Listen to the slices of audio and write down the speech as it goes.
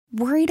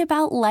Worried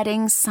about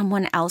letting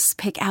someone else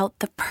pick out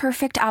the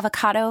perfect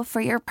avocado for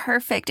your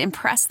perfect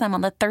impress them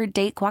on the third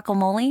date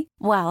guacamole?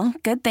 Well,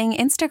 good thing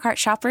Instacart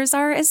shoppers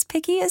are as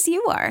picky as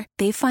you are.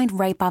 They find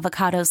ripe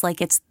avocados like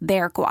it's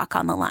their guac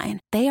on the line.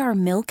 They are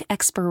milk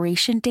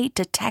expiration date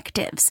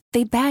detectives.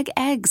 They bag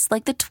eggs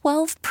like the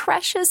 12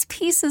 precious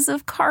pieces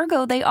of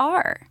cargo they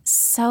are.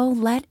 So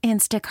let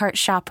Instacart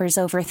shoppers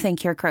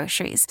overthink your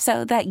groceries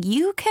so that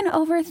you can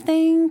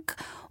overthink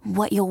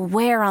what you'll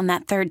wear on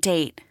that third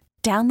date.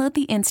 Download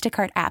the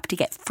Instacart app to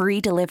get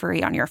free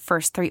delivery on your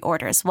first 3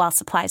 orders while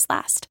supplies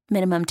last.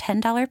 Minimum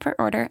 $10 per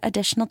order.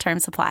 Additional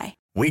terms apply.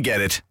 We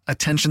get it.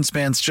 Attention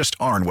spans just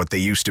aren't what they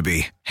used to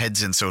be.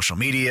 Heads in social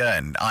media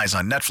and eyes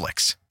on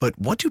Netflix. But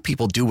what do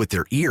people do with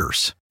their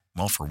ears?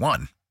 Well, for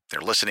one, they're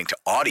listening to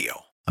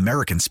audio.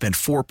 Americans spend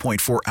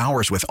 4.4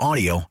 hours with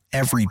audio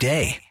every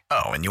day.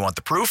 Oh, and you want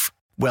the proof?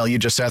 Well, you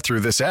just sat through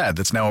this ad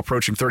that's now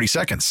approaching 30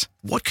 seconds.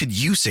 What could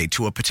you say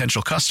to a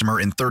potential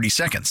customer in 30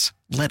 seconds?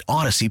 Let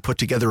Odyssey put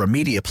together a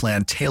media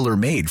plan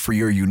tailor-made for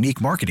your unique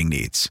marketing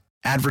needs.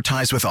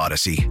 Advertise with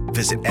Odyssey.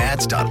 Visit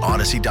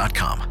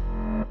ads.odyssey.com.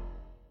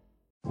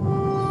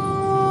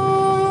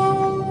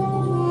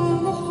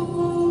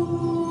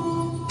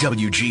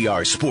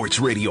 WGR Sports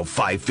Radio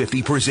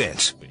 550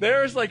 presents.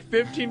 There's like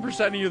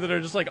 15% of you that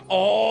are just like,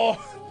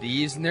 oh.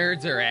 These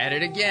nerds are at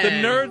it again.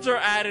 The nerds are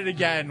at it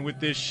again with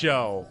this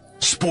show.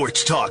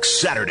 Sports Talk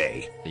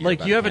Saturday.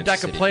 Like, you have a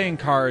deck of playing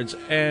cards,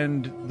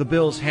 and the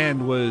Bills'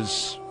 hand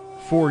was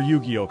 4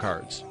 Yu-Gi-Oh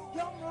cards.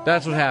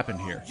 That's what happened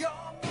here.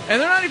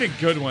 And they're not even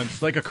good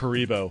ones, like a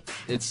Karibo.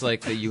 It's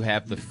like that you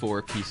have the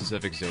 4 pieces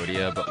of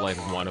Exodia, but like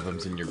one of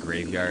them's in your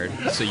graveyard,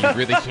 so you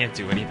really can't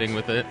do anything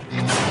with it.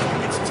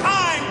 It's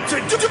time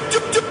to do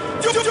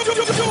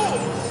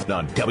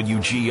on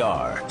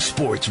WGR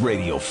Sports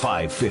Radio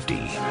 550.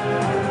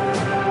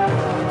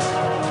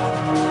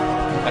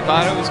 I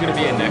thought it was going to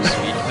be a next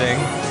week thing,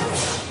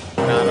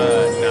 not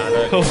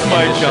a oh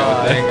my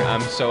God thing. I'm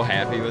so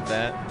happy with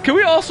that. Can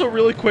we also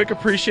really quick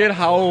appreciate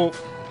how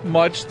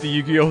much the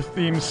Yu-Gi-Oh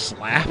theme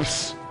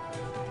slaps?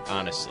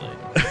 Honestly.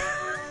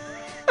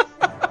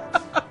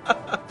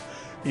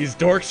 These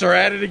dorks are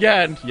at it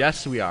again.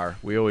 Yes, we are.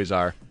 We always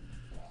are.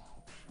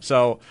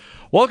 So,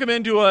 welcome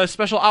into a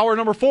special hour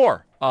number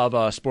 4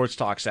 of Sports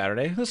Talk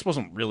Saturday. This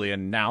wasn't really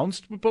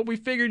announced, but we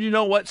figured, you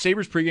know what?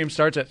 Sabres pregame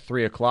starts at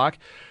 3 o'clock.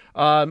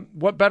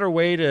 What better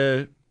way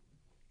to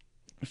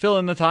fill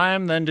in the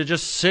time than to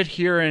just sit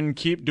here and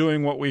keep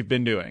doing what we've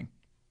been doing?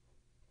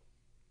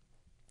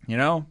 You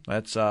know,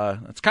 that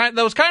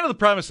was kind of the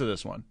premise of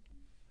this one.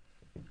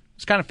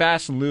 It's kind of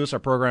fast and loose. Our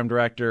program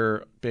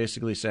director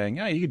basically saying,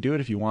 "Yeah, you can do it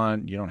if you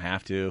want. You don't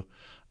have to."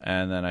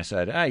 And then I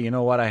said, "Hey, you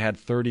know what? I had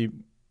 30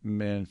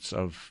 minutes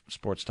of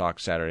Sports Talk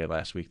Saturday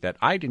last week that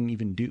I didn't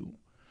even do."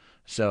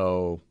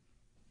 So,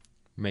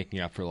 making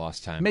up for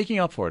lost time. Making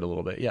up for it a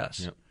little bit,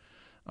 yes. Yep.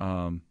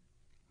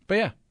 But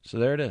yeah, so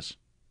there it is.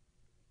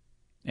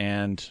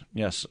 And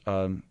yes,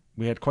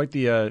 we had quite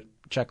the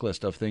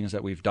checklist of things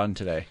that we've done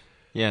today.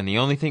 Yeah, and the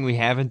only thing we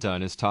haven't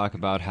done is talk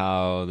about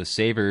how the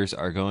Sabres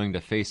are going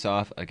to face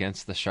off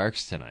against the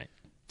Sharks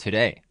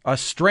today. A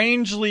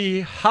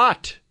strangely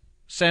hot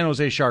San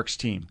Jose Sharks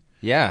team.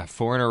 Yeah,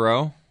 4 in a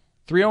row.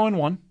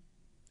 3-0-1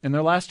 in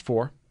their last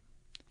 4.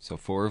 So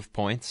 4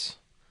 points.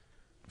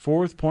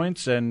 4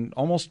 points and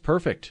almost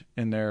perfect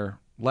in their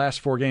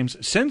last 4 games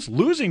since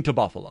losing to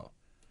Buffalo,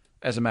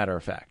 as a matter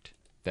of fact.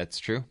 That's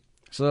true.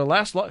 So the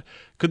last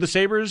could the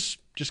Sabres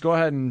just go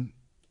ahead and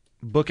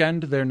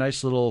bookend their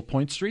nice little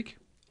point streak?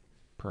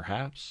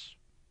 Perhaps.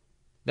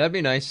 That'd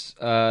be nice.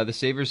 The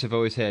Sabres have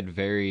always had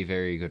very,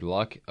 very good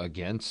luck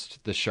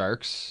against the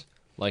Sharks.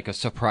 Like a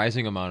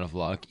surprising amount of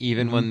luck.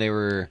 Even when they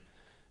were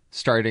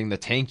starting the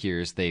tank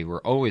years, they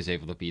were always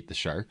able to beat the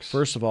Sharks.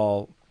 First of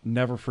all,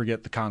 never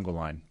forget the Congo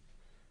line.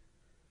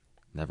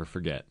 Never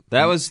forget.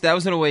 That was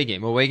an away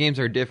game. Away games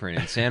are different.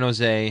 In San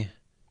Jose,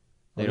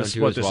 they don't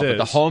do as well. But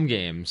the home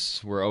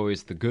games were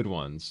always the good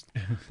ones.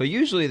 But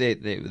usually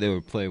they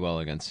would play well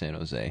against San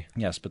Jose.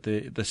 Yes, but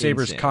the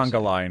Sabres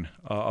Conga line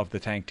of the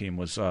tank team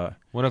was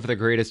one of the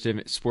greatest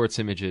sports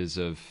images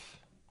of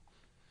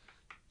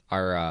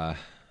our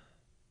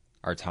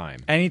time.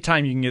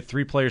 Anytime you can get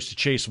 3 players to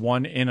chase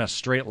one in a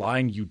straight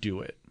line, you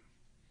do it.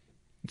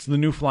 It's the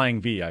new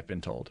flying V, I've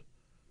been told.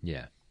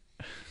 Yeah.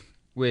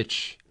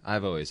 Which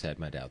I've always had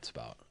my doubts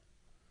about.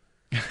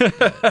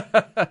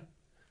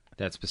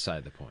 That's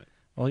beside the point.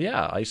 Well,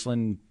 yeah,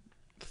 Iceland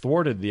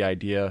thwarted the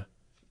idea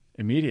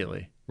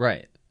immediately.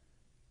 Right.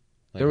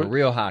 Like a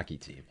real hockey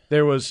team.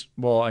 There was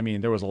a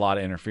lot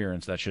of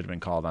interference that should have been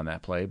called on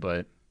that play,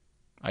 but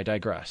I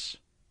digress.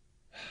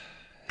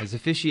 Has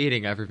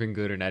officiating ever been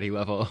good at any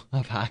level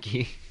of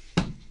hockey?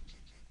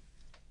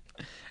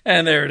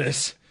 And there it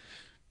is.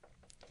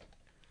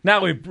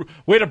 Now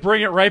way to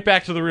bring it right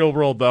back to the real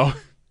world, though.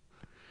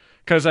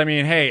 Because,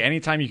 hey,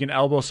 anytime you can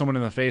elbow someone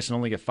in the face and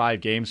only get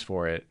 5 games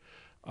for it,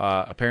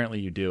 apparently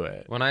you do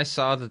it. When I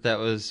saw that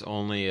was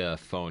only a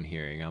phone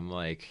hearing, I'm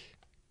like,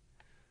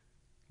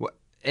 what?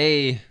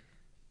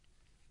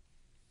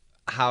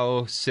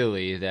 How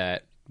silly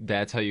that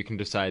that's how you can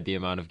decide the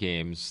amount of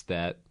games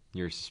that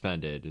you're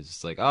suspended.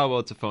 It's like, oh, well,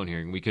 it's a phone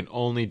hearing. We can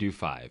only do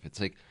 5. It's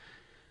like,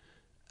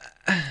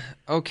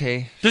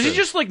 okay. Does sure. he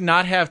just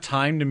not have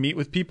time to meet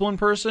with people in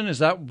person? Is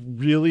that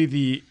really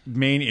the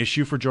main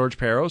issue for George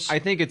Peros? I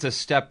think it's a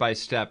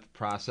step-by-step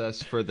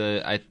process for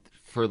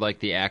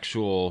the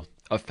actual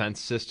offense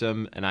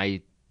system, and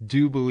I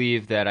do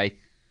believe that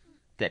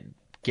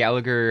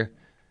Gallagher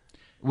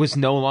was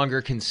no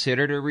longer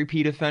considered a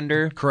repeat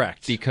offender.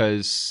 Correct.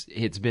 Because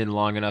it's been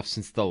long enough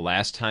since the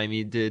last time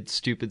he did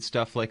stupid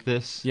stuff like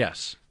this.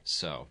 Yes.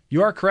 So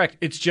you are correct.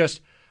 It's just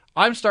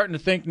I'm starting to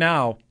think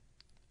now.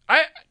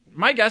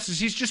 My guess is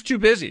he's just too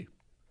busy,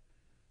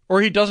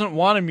 or he doesn't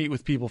want to meet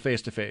with people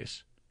face to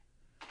face.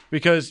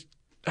 Because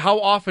how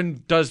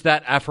often does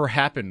that ever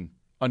happen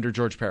under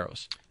George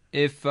Peros?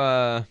 If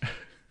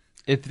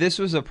this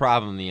was a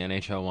problem the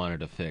NHL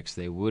wanted to fix,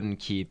 they wouldn't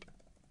keep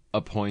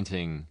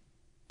appointing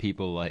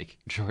people like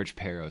George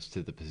Peros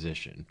to the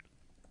position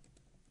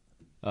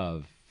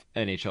of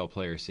NHL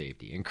player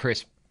safety. And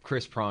Chris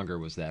Pronger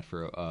was that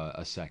for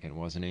a second,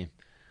 wasn't he?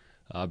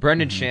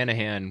 Brendan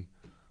Shanahan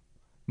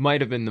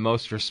might have been the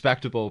most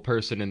respectable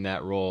person in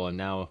that role, and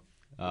now,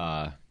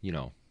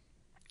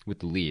 with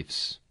the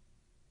Leafs.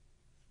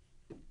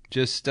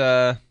 Just,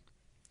 I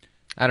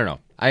don't know.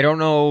 I don't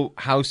know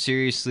how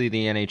seriously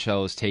the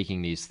NHL is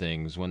taking these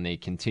things when they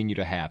continue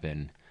to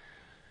happen.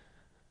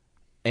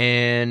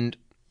 And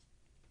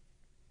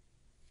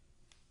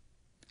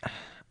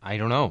I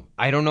don't know.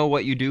 I don't know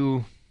what you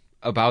do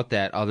about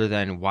that other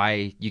than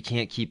why you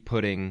can't keep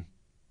putting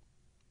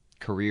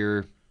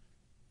career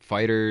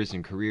fighters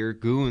and career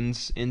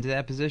goons into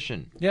that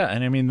position. Yeah,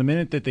 and I mean, the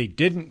minute that they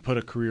didn't put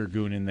a career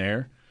goon in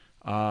there,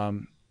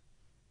 the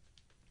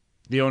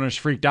owners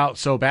freaked out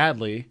so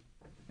badly,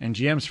 and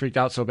GMs freaked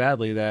out so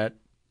badly that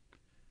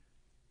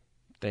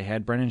they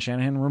had Brendan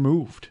Shanahan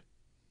removed.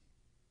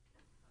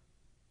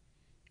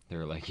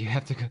 They're like, you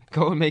have to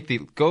go and make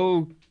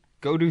go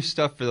do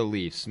stuff for the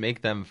Leafs,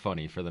 make them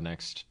funny for the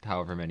next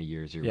however many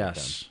years you're with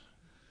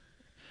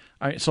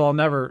them. So I'll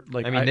never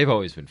they've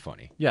always been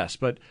funny. Yes,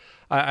 but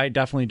I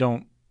definitely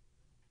don't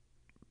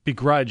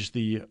begrudge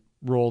the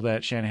role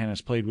that Shanahan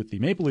has played with the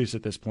Maple Leafs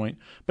at this point.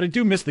 But I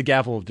do miss the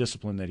gavel of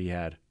discipline that he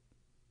had,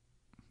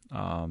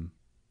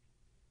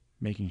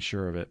 making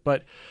sure of it.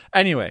 But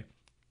anyway,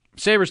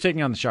 Sabres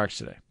taking on the Sharks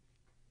today,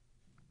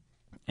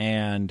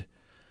 and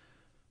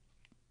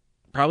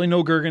probably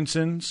no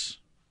Gergensons.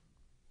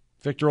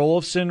 Victor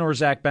Olofsson or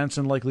Zach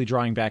Benson likely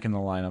drawing back in the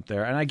lineup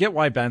there. And I get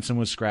why Benson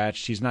was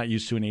scratched. He's not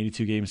used to an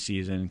 82-game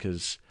season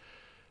because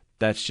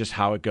that's just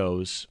how it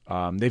goes.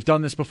 They've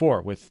done this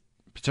before with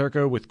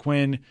Peterka, with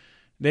Quinn.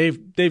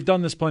 They've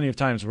done this plenty of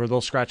times where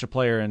they'll scratch a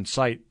player and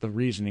cite the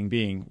reasoning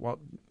being, well,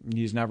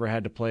 he's never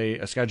had to play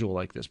a schedule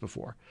like this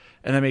before.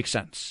 And that makes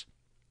sense.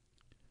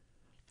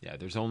 Yeah,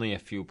 there's only a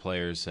few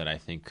players that I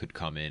think could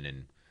come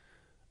in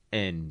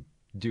and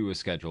do a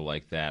schedule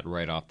like that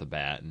right off the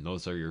bat, and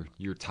those are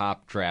your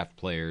top draft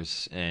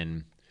players.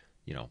 And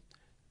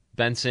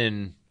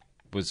Benson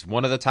was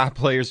one of the top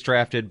players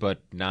drafted,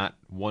 but not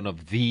one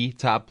of the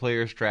top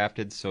players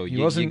drafted. So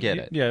you get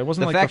it. Yeah, it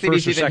wasn't the like fact the that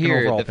first he's or even second here.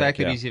 overall The fact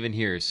pick, that he's even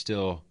here is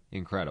still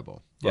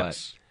incredible.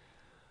 Yes,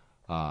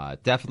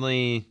 but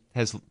definitely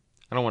has.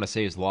 I don't want to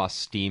say has lost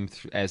steam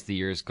as the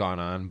year's gone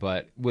on,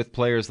 but with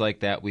players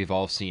like that, we've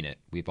all seen it.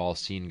 We've all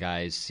seen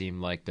guys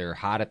seem like they're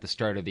hot at the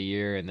start of the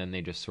year, and then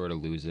they just sort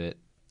of lose it.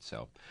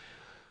 So,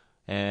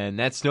 and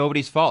that's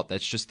nobody's fault.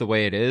 That's just the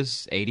way it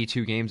is.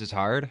 82 games is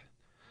hard.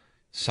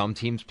 Some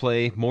teams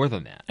play more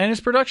than that. And his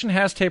production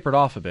has tapered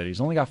off a bit. He's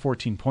only got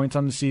 14 points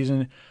on the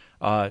season.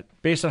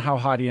 Based on how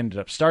hot he ended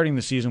up starting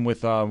the season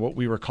with what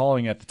we were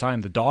calling at the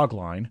time the dog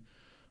line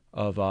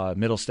of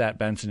Middlestat,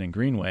 Benson, and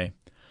Greenway.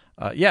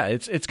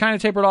 It's kind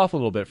of tapered off a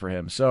little bit for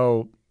him.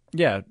 So,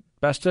 yeah,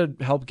 best to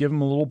help give him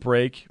a little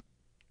break,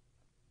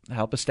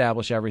 help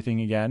establish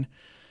everything again,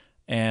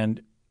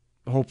 and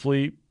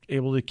hopefully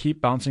able to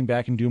keep bouncing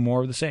back and do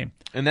more of the same.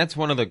 And that's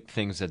one of the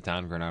things that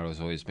Don Granato has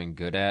always been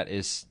good at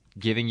is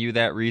giving you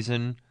that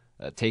reason,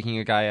 taking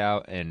a guy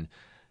out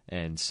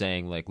and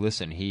saying, like,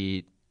 listen,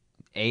 he,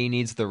 A,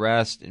 needs the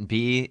rest, and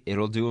B,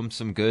 it'll do him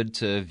some good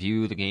to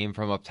view the game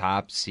from up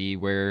top, see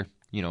where,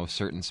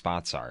 certain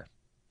spots are.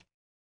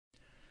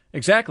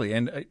 Exactly.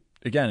 And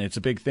again, it's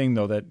a big thing,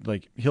 though,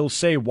 that he'll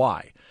say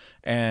why.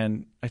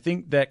 And I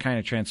think that kind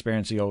of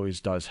transparency always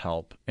does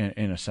help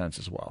in a sense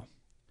as well.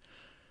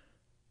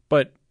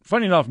 But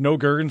funny enough, no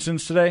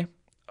Gergensons today.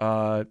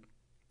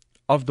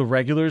 Of the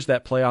regulars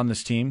that play on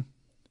this team,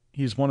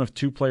 he's one of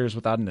 2 players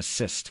without an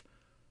assist.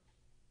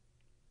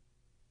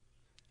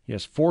 He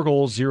has 4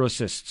 goals, 0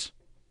 assists.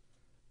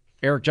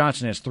 Eric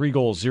Johnson has 3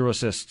 goals, 0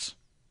 assists.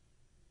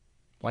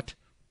 What?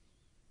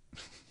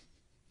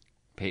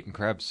 Peyton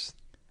Krebs.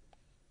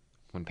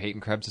 When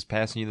Peyton Krebs is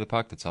passing you the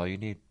puck, that's all you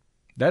need.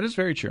 That is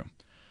very true.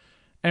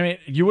 I mean,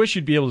 you wish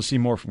you'd be able to see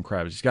more from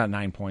Krebs. He's got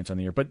 9 points on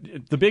the year.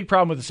 But the big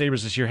problem with the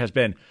Sabres this year has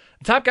been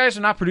the top guys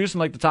are not producing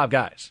like the top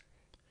guys.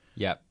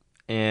 Yep.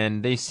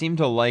 And they seem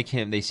to like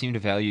him. They seem to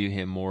value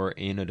him more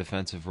in a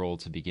defensive role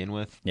to begin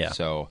with. Yeah.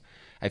 So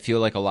I feel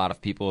like a lot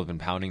of people have been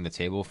pounding the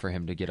table for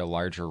him to get a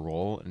larger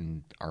role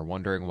and are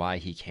wondering why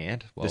he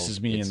can't. Well, this is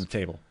me in the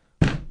table.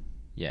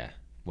 Yeah,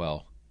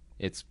 well,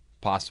 it's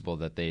possible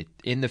that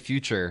in the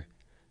future,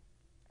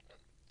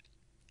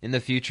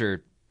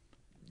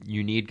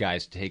 you need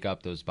guys to take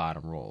up those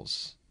bottom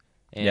roles.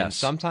 And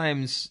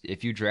sometimes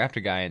if you draft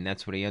a guy and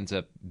that's what he ends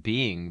up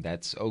being,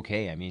 that's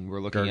okay. I mean,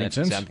 we're looking at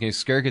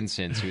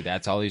Skirgensons, who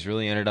that's all he's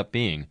really ended up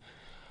being.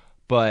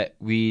 But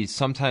we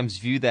sometimes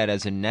view that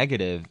as a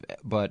negative,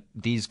 but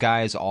these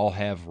guys all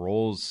have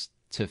roles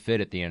to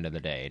fit at the end of the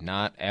day.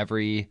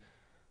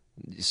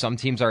 Some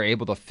teams are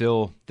able to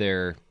fill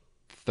their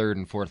third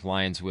and fourth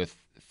lines with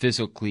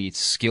physically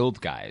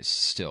skilled guys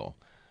still.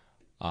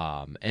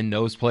 And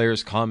those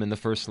players come in the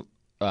first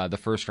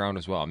round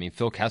as well. I mean,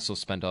 Phil Kessel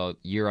spent a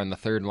year on the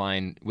third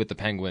line with the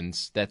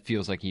Penguins. That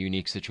feels like a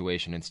unique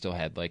situation and still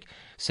had like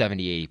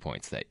 70, 80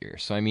 points that year.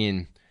 So, I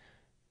mean,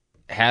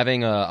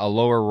 having a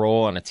lower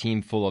role on a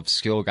team full of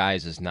skill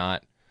guys is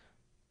not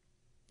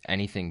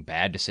anything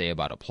bad to say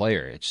about a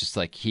player. It's just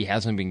like he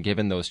hasn't been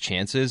given those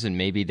chances, and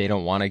maybe they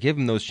don't want to give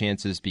him those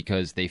chances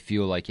because they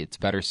feel like it's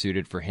better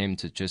suited for him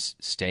to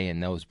just stay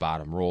in those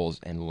bottom roles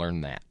and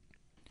learn that.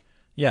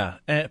 Yeah,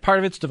 and part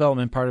of it's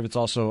development, part of it's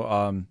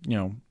also,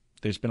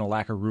 there's been a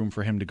lack of room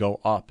for him to go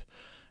up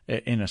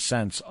in a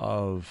sense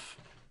of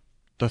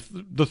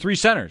the three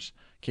centers,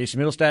 Casey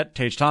Middlestat,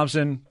 Tage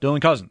Thompson,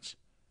 Dylan Cousins.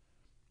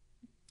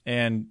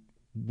 And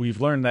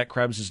we've learned that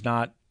Krebs is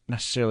not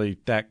necessarily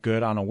that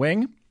good on a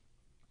wing.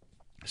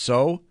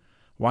 So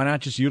why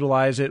not just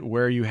utilize it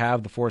where you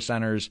have the four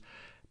centers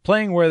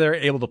playing where they're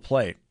able to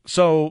play?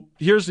 So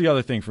here's the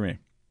other thing for me.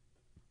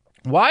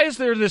 Why is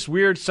there this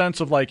weird sense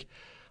of like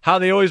how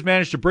they always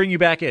manage to bring you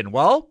back in?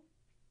 Well,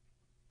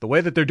 the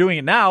way that they're doing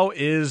it now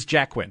is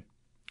Jack Quinn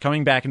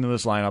coming back into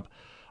this lineup,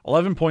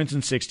 11 points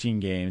in 16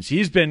 games.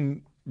 He's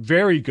been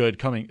very good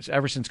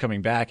ever since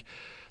coming back.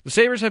 The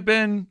Sabres have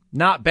been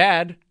not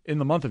bad in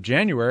the month of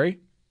January.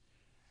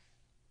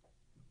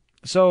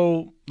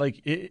 So,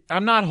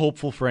 I'm not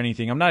hopeful for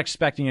anything. I'm not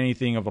expecting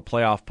anything of a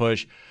playoff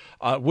push.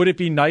 Would it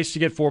be nice to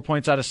get 4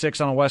 points out of 6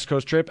 on a West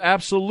Coast trip?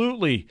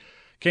 Absolutely.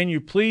 Can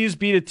you please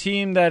beat a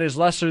team that is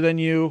lesser than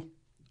you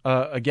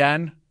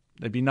again?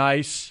 That'd be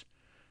nice.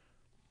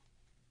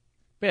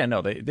 But yeah,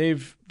 no,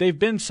 they've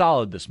been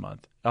solid this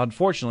month.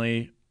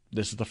 Unfortunately,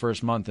 this is the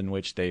first month in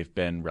which they've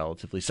been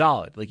relatively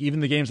solid. Like,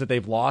 even the games that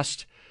they've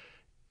lost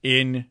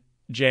in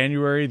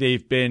January,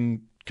 they've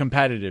been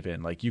competitive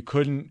in. Like, you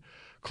couldn't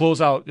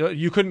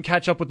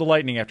catch up with the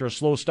Lightning after a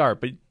slow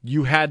start, but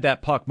you had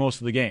that puck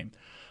most of the game.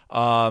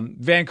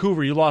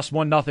 Vancouver, you lost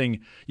 1-0.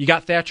 You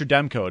got Thatcher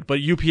Demcode, but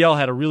UPL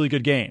had a really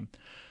good game.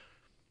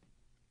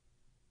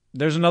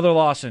 There's another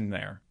loss in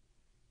there.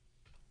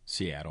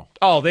 Seattle.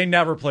 Oh, they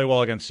never play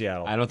well against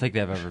Seattle. I don't think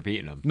they've ever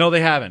beaten them. No,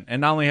 they haven't.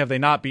 And not only have they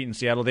not beaten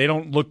Seattle, they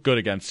don't look good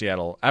against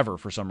Seattle ever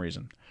for some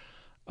reason.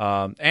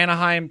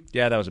 Anaheim,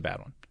 yeah, that was a bad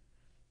one.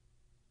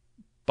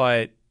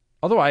 But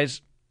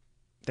otherwise,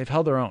 they've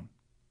held their own.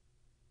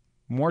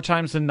 More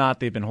times than not,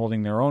 they've been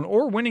holding their own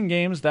or winning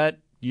games that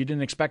you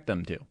didn't expect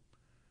them to.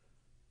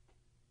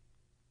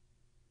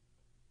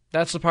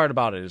 That's the part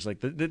about it. Is like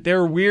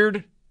they're a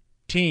weird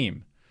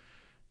team.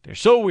 They're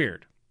so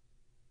weird.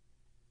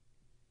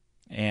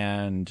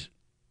 And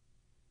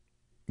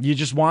you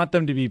just want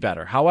them to be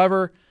better.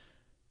 However,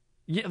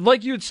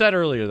 like you had said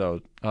earlier,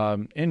 though,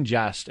 in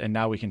jest, and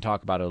now we can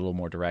talk about it a little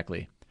more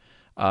directly,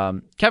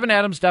 Kevin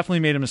Adams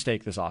definitely made a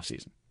mistake this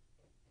offseason.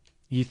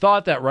 He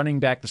thought that running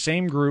back the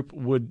same group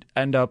would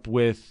end up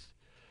with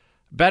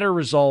better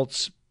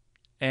results,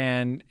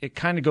 and it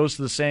kind of goes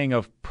to the saying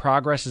of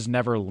progress is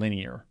never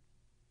linear.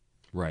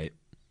 Right.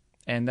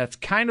 And that's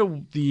kind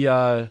of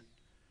the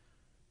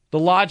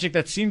logic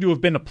that seemed to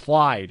have been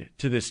applied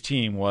to this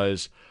team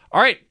was,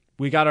 all right,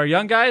 we got our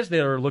young guys.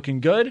 They're looking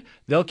good.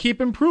 They'll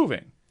keep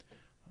improving.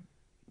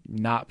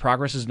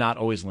 Progress is not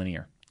always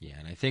linear. Yeah,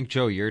 and I think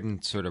Joe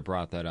Yerdon sort of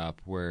brought that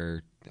up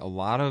where a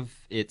lot of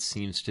it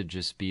seems to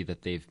just be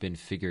that they've been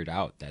figured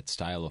out, that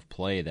style of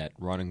play, that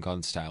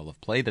run-and-gun style of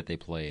play that they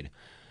played.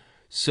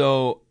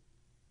 So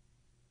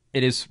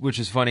it is, which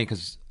is funny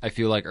because I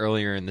feel like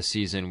earlier in the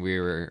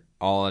season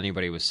all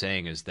anybody was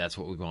saying is that's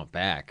what we want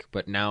back.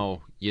 But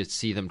now you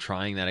see them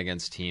trying that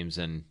against teams,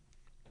 and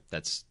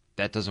that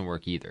doesn't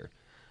work either.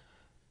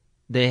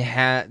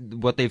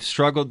 What they've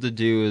struggled to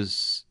do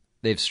is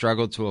they've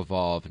struggled to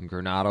evolve, and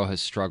Granato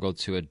has struggled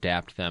to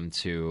adapt them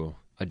to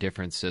a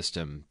different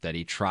system that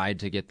he tried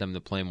to get them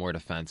to play more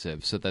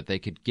defensive so that they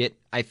could get,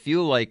 I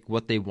feel like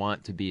what they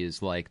want to be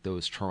is like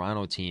those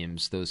Toronto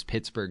teams, those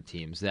Pittsburgh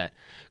teams that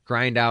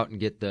grind out and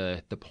get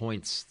the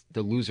points,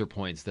 the loser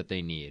points that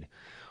they need,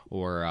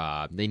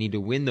 or they need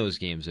to win those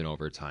games in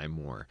overtime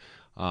more.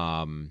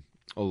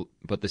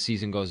 But the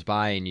season goes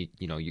by and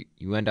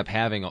you end up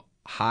having a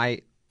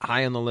high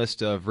on the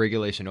list of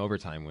regulation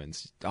overtime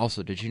wins.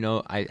 Also, did you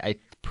know, I'm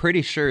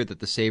pretty sure that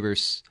the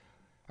Sabres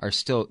are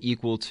still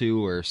equal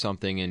to or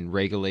something in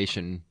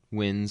regulation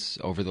wins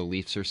over the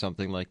Leafs or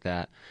something like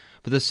that.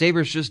 But the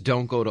Sabres just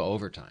don't go to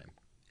overtime.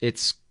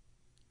 It's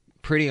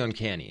pretty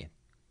uncanny.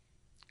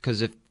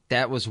 Because if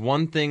that was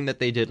one thing that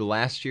they did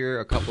last year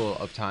a couple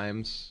of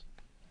times.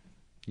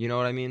 You know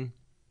what I mean?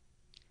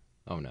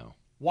 Oh, no.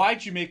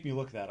 Why'd you make me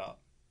look that up?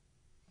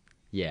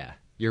 Yeah,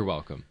 you're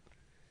welcome.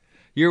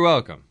 You're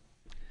welcome.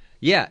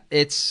 Yeah,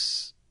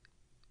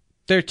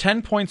 They're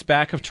 10 points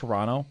back of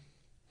Toronto.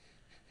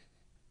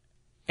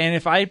 And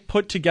if I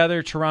put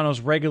together Toronto's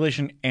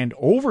regulation and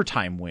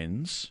overtime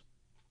wins,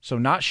 so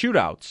not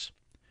shootouts,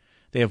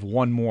 they have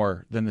one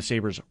more than the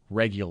Sabres'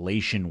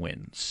 regulation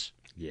wins.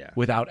 Yeah.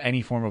 Without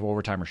any form of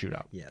overtime or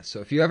shootout. Yeah,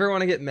 so if you ever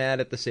want to get mad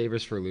at the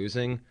Sabres for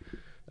losing,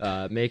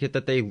 make it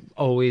that they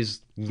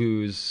always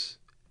lose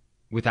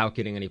without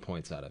getting any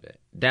points out of it.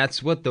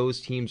 That's what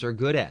those teams are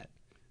good at.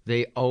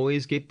 They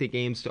always get the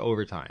games to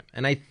overtime.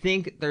 And I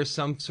think there's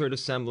some sort of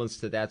semblance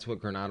to that's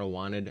what Granato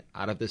wanted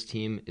out of this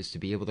team, is to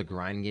be able to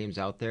grind games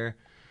out there.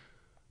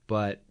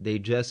 But they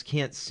just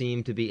can't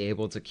seem to be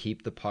able to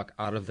keep the puck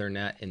out of their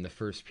net in the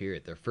first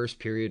period. Their first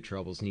period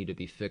troubles need to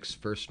be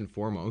fixed first and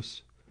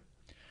foremost.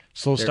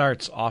 Slow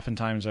starts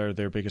oftentimes are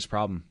their biggest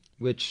problem.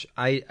 Which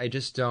I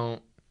just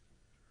don't...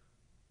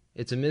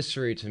 It's a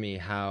mystery to me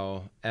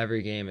how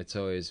every game it's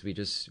always we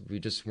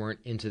just weren't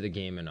into the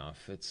game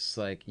enough. It's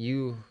like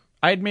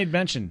I had made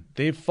mention,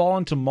 they've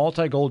fallen to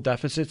multi-goal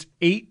deficits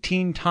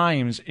 18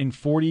 times in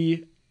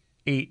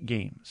 48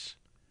 games.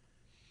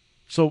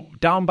 So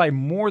down by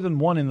more than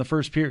one in the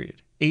first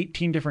period,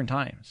 18 different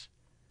times.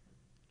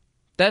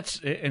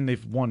 And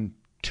they've won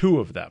 2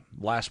 of them,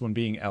 last one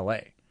being LA.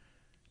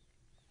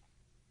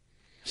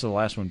 So the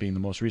last one being the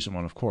most recent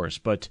one, of course.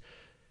 But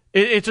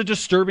it's a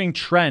disturbing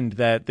trend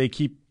that they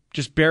keep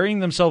just burying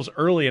themselves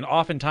early and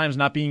oftentimes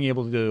not being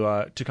able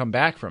to come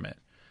back from it.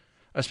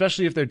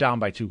 Especially if they're down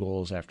by 2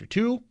 goals after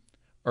 2,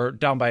 or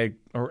down by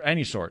or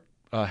any sort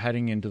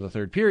heading into the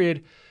third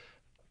period.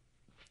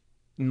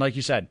 And like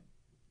you said,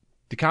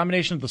 the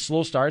combination of the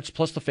slow starts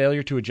plus the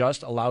failure to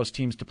adjust allows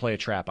teams to play a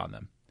trap on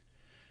them.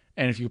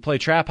 And if you play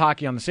trap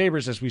hockey on the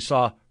Sabres, as we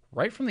saw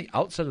right from the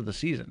outset of the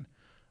season,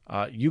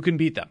 you can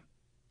beat them.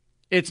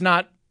 It's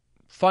not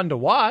fun to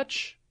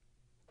watch,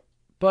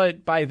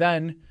 but by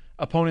then,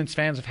 opponents'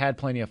 fans have had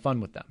plenty of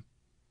fun with them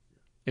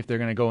if they're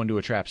going to go into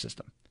a trap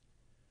system.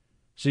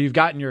 So you've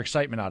gotten your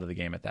excitement out of the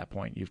game at that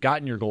point. You've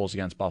gotten your goals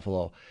against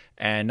Buffalo,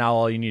 and now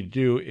all you need to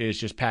do is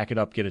just pack it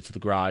up, get it to the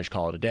garage,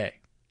 call it a day.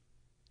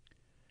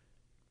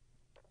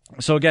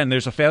 So again,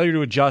 there's a failure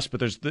to adjust, but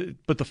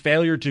the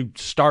failure to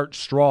start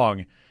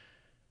strong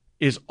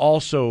is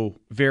also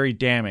very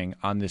damning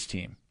on this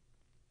team.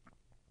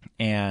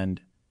 And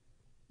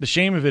the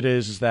shame of it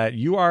is that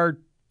you are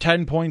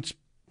 9 points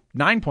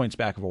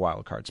back of a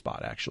wild card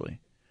spot, actually.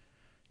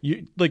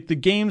 The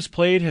games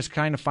played has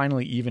kind of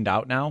finally evened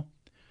out now.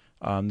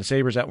 The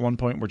Sabres at one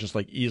point were just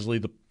easily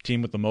the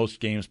team with the most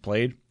games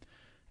played.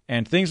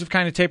 And things have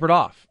kind of tapered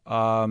off.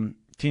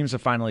 Teams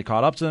have finally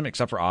caught up to them,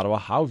 except for Ottawa.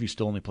 How have you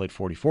still only played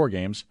 44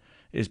 games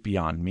is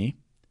beyond me.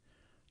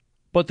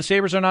 But the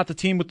Sabres are not the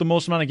team with the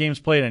most amount of games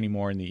played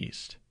anymore in the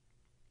East.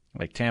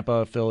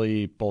 Tampa,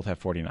 Philly, both have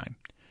 49.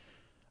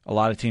 A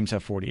lot of teams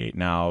have 48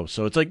 now.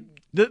 So it's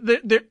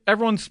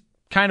everyone's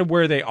kind of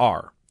where they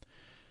are.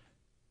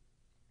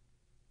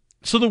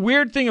 So the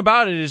weird thing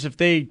about it is if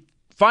they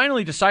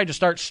finally decide to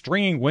start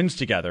stringing wins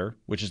together,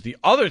 which is the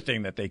other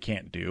thing that they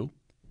can't do,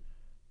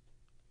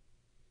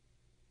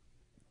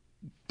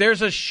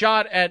 there's a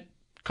shot at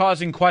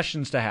causing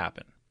questions to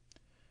happen.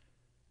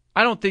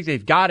 I don't think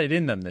they've got it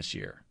in them this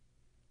year.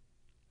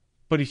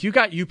 But if you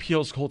got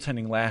UPL's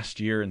goaltending last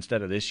year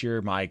instead of this year,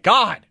 my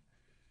God.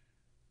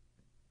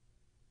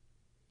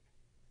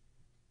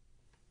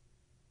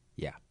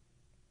 Yeah.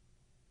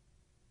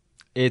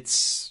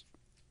 It's...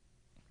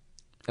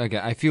 Okay,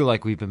 I feel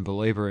like we've been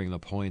belaboring the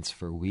points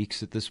for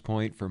weeks at this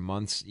point, for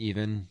months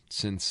even,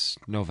 since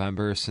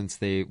November, since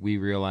we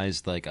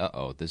realized,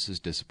 this is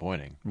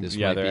disappointing.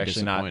 They're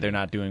actually not. They're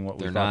not doing what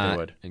we thought they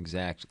would.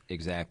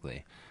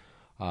 Exactly.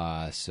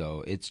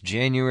 So it's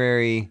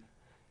January.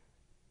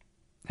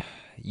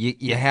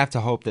 You have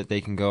to hope that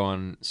they can go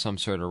on some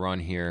sort of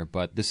run here,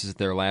 but this is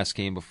their last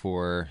game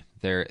before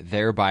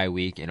their bye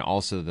week and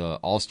also the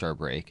All-Star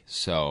break,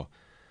 so...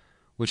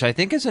 Which I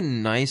think is a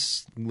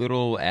nice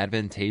little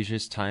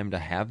advantageous time to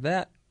have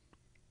that.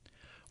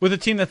 With a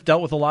team that's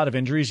dealt with a lot of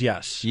injuries,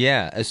 yes.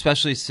 Yeah,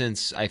 especially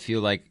since I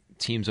feel like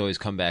teams always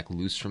come back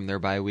loose from their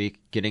bye week.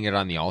 Getting it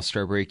on the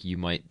All-Star break, you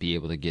might be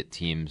able to get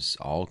teams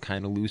all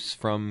kind of loose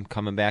from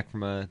coming back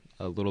from a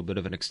little bit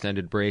of an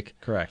extended break.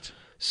 Correct.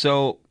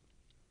 So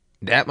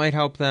that might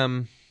help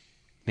them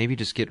maybe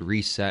just get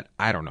reset.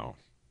 I don't know.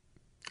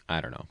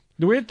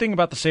 The weird thing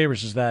about the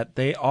Sabres is that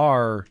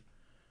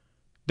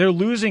they're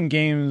losing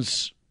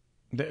games.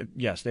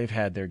 Yes, they've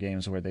had their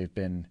games where they've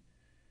been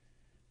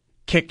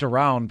kicked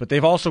around, but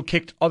they've also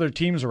kicked other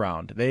teams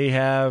around. They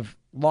have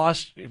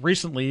lost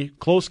recently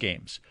close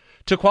games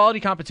to quality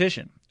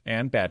competition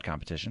and bad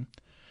competition.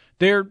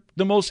 They're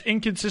the most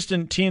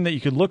inconsistent team that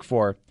you could look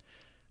for.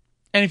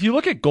 And if you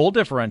look at goal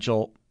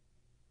differential,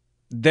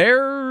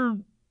 they're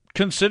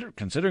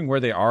considering where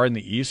they are in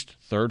the East,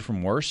 third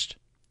from worst.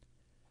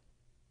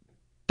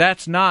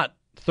 That's not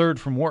third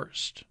from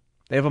worst.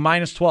 They have a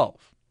 -12.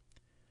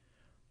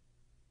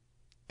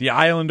 The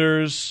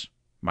Islanders,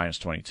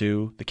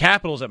 -22. The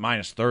Capitals at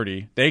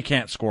 -30. They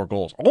can't score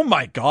goals. Oh,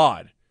 my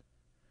God.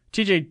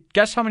 TJ,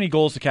 guess how many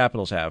goals the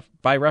Capitals have?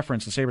 By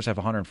reference, the Sabres have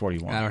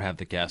 141. I don't have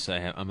the guess.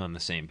 I'm on the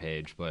same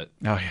page, but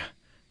Oh, yeah.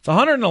 It's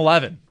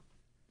 111.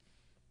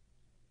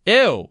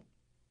 Ew.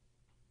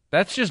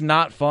 That's just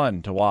not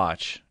fun to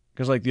watch.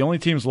 Because, like, the only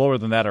teams lower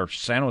than that are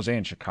San Jose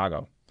and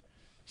Chicago.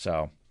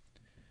 So,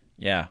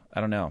 yeah,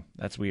 I don't know.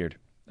 That's weird.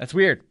 That's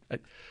weird.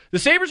 The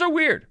Sabres are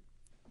weird.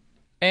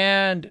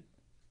 And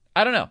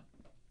I don't know.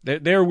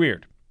 They're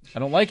weird. I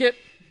don't like it.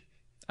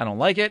 I don't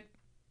like it.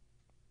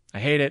 I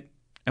hate it.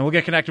 And we'll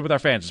get connected with our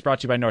fans. It's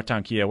brought to you by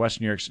Northtown Kia,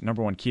 Western New York's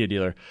 #1 Kia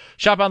dealer.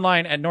 Shop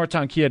online at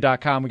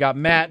northtownkia.com. We got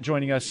Matt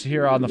joining us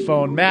here on the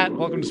phone. Matt,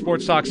 welcome to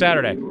Sports Talk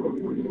Saturday.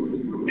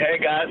 Hey,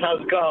 guys.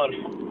 How's it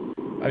going?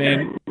 I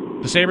mean,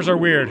 the Sabres are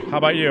weird. How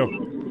about you?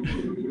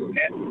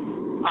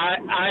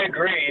 I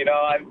agree. You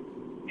know,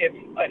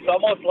 it's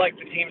almost like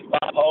the team's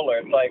bipolar.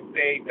 It's like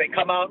they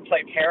come out and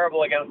play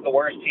terrible against the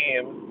worst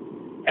teams,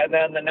 and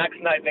then the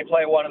next night they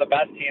play one of the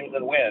best teams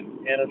and win.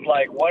 And it's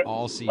like, what?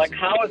 all season. Like,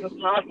 how is this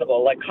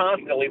possible? Like,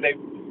 constantly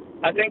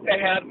I think they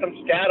had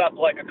some stat up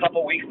like a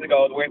couple weeks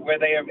ago where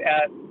they have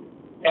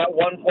at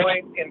one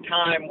point in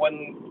time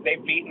when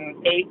they've beaten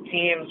 8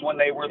 teams when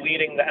they were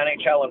leading the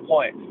NHL in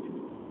points.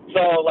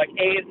 So, like,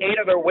 eight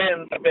of their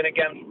wins have been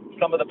against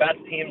some of the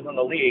best teams in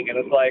the league. And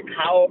it's like,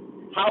 how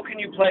can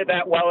you play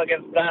that well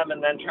against them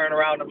and then turn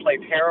around and play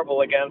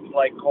terrible against,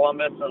 like,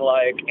 Columbus and,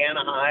 like,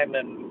 Anaheim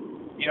and,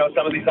 you know,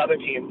 some of these other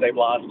teams they've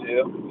lost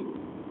to?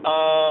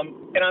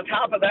 And on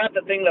top of that,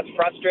 the thing that's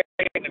frustrating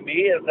to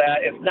me is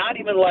that it's not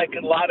even like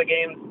a lot of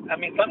games. I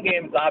mean, some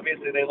games,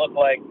 obviously, they look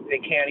like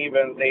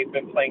they've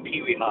been playing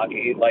peewee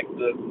hockey, like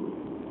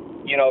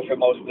for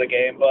most of the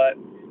game. But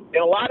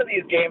in a lot of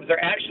these games,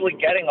 they're actually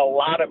getting a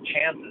lot of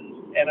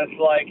chances. And it's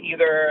like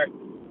either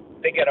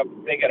they get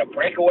a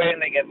breakaway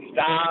and they get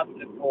stopped,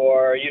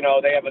 or, you know,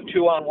 they have a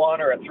 2-on-1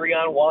 or a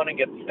 3-on-1 and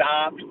get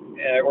stopped,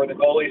 or the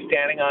goalie's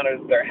standing on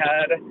their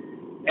head.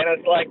 And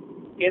it's like,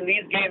 in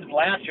these games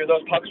last year,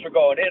 those pucks were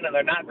going in, and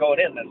they're not going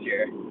in this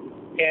year.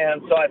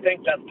 And so I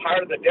think that's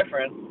part of the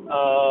difference.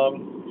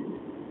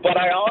 But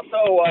I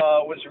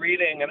also was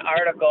reading an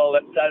article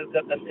that says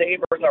that the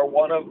Sabres are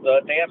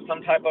they have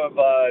some type of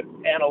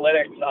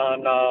analytics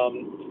on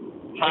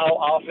how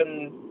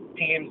often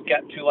teams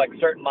get to, like,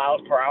 certain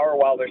miles per hour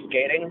while they're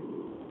skating.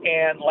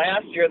 And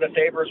last year, the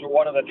Sabres were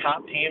one of the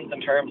top teams in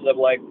terms of,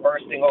 like,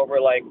 bursting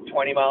over, like,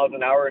 20 miles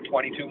an hour or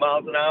 22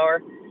 miles an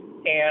hour.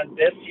 And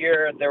this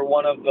year, they're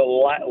one of the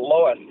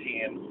lowest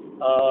teams.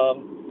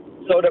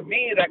 So to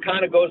me, that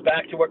kind of goes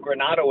back to what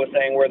Granato was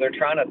saying, where they're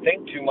trying to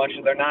think too much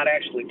and they're not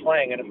actually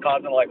playing, and it's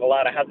causing, like, a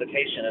lot of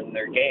hesitation in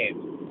their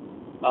games.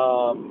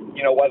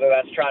 Whether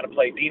that's trying to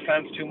play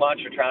defense too much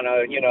or trying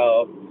to,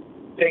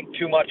 think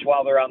too much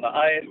while they're on the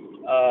ice.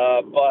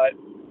 But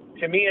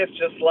to me, it's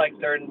just like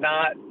they're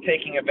not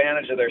taking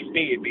advantage of their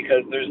speed,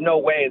 because there's no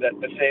way that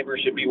the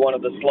Sabres should be one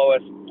of the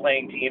slowest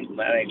playing teams in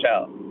the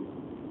NHL.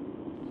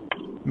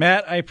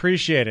 Matt, I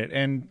appreciate it.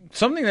 And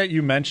something that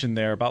you mentioned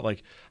there about,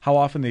 like, how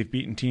often they've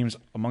beaten teams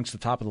amongst the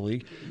top of the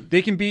league.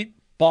 They can beat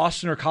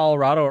Boston or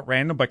Colorado at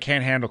random, but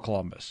can't handle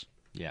Columbus.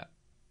 Yeah.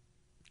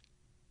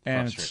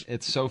 And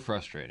it's so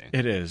frustrating.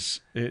 It is.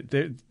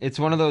 It's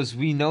one of those,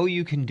 we know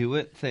you can do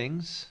it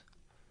things.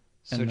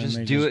 So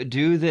just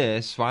do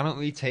this. Why don't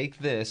we take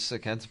this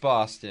against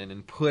Boston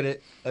and put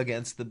it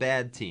against the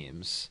bad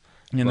teams?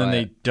 And then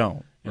they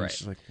don't. And right. It's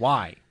just like,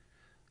 why?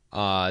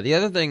 The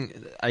other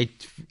thing,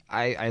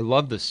 I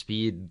love the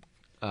speed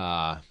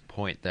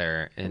point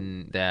there,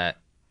 and that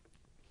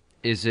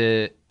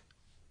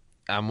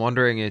I'm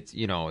wondering,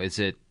 is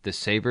it the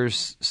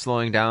Sabres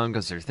slowing down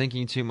because they're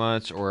thinking too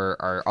much, or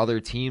are other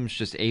teams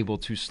just able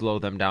to slow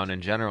them down in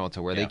general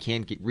to where they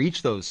can't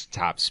reach those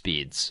top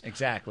speeds?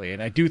 Exactly,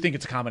 and I do think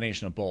it's a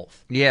combination of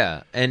both.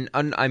 Yeah, and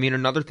I mean,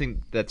 another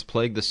thing that's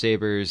plagued the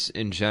Sabres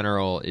in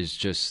general is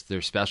just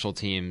their special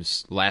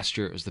teams. Last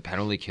year it was the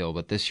penalty kill,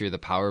 but this year the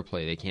power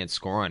play, they can't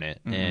score on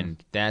it,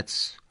 and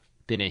that's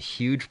been a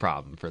huge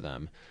problem for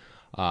them.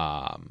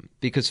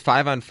 Because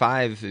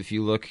 5-on-5, if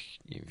you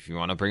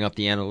want to bring up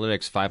the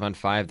analytics,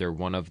 5-on-5, they're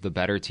one of the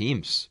better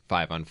teams.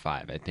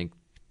 5-on-5, I think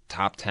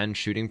top 10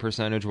 shooting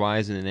percentage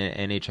wise in the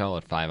NHL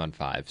at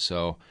 5-on-5.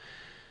 So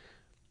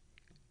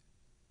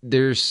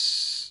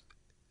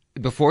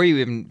before you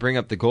even bring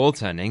up the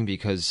goaltending,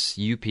 because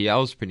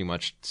UPL's pretty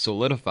much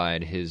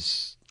solidified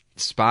his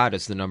spot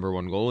as the number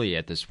 1 goalie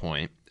at this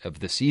point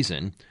of the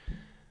season.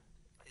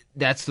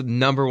 That's the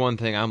number one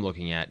thing I'm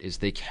looking at, is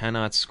they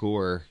cannot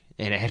score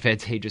in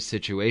advantageous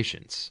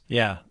situations.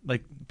 Yeah,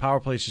 like, power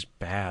play is just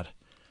bad.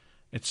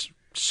 It's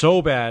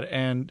so bad,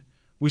 and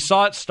we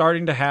saw it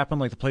starting to happen,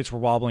 like the plates were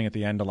wobbling at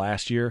the end of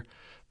last year,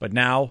 but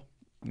now,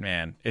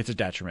 man, it's a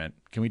detriment.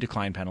 Can we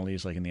decline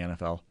penalties like in the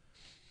NFL?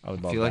 I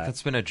would love that. I feel like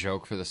that's been a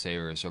joke for the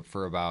Sabres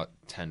for about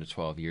 10 to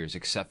 12 years,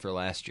 except for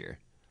last year.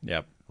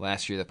 Yep.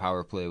 Last year, the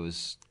power play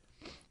was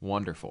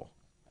wonderful.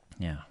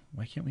 Yeah.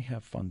 Why can't we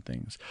have fun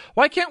things?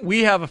 Why can't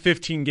we have a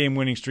 15-game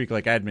winning streak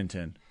like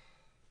Edmonton?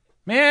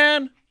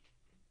 Man,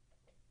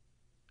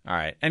 All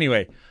right.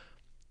 Anyway,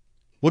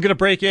 we'll get a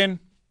break in.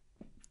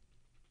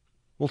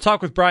 We'll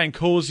talk with Brian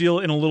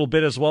Koziel in a little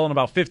bit as well in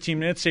about 15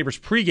 minutes. Sabres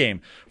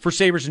pregame for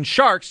Sabres and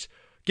Sharks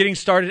getting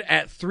started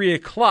at 3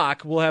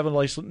 o'clock. We'll have a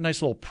nice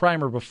little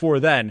primer before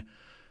then.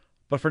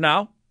 But for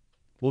now,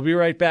 we'll be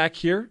right back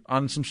here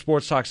on some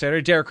Sports Talk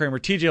Saturday. Derek Kramer,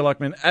 TJ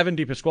Luckman, Evan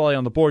DePasquale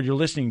on the board. You're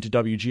listening to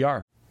WGR.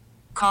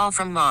 Call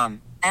from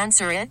mom.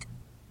 Answer it.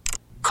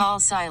 Call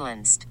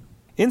silenced.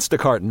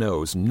 Instacart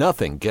knows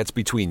nothing gets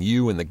between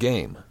you and the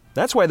game.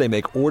 That's why they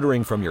make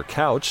ordering from your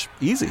couch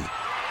easy.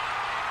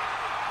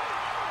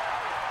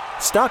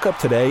 Stock up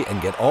today and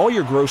get all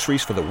your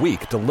groceries for the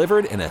week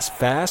delivered in as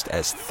fast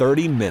as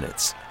 30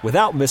 minutes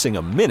without missing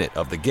a minute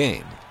of the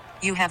game.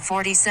 You have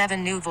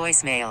 47 new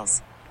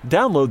voicemails.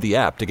 Download the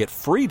app to get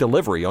free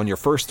delivery on your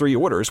first 3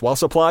 orders while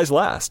supplies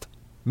last.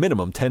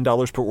 Minimum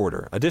 $10 per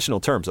order. Additional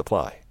terms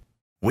apply.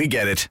 We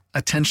get it.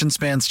 Attention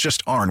spans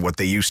just aren't what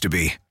they used to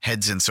be.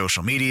 Heads in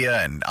social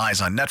media and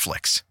eyes on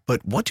Netflix.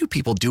 But what do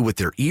people do with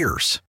their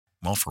ears?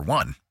 Well, for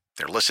one,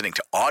 they're listening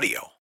to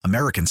audio.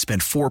 Americans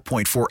spend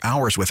 4.4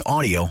 hours with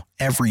audio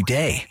every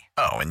day.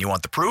 Oh, and you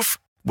want the proof?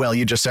 Well,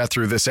 you just sat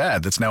through this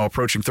ad that's now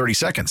approaching 30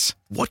 seconds.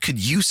 What could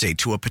you say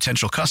to a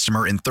potential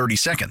customer in 30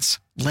 seconds?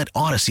 Let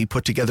Odyssey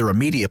put together a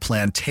media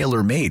plan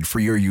tailor-made for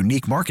your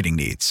unique marketing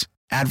needs.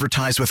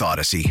 Advertise with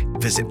Odyssey.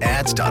 Visit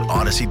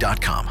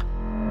ads.odyssey.com.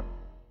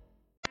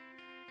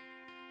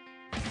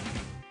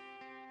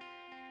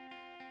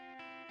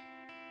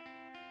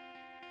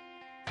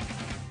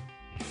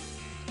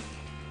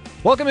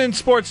 Welcome in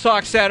Sports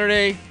Talk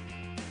Saturday.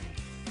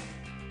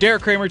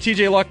 Derek Kramer,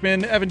 TJ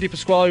Luckman, Evan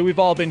DePasquale, we've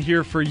all been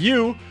here for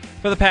you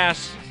for the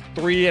past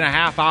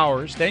 3.5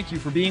 hours. Thank you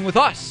for being with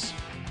us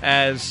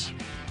as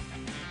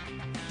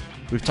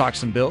we've talked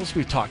some Bills,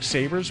 we've talked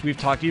Sabres, we've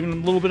talked even a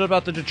little bit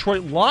about the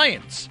Detroit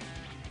Lions.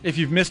 If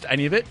you've missed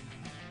any of it,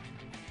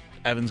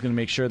 Evan's going to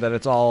make sure that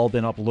it's all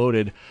been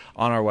uploaded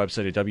on our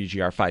website at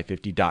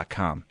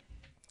WGR550.com.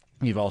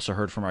 You've also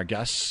heard from our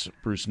guests,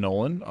 Bruce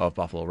Nolan of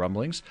Buffalo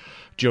Rumblings,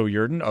 Joe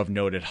Yerdon of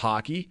Noted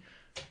Hockey.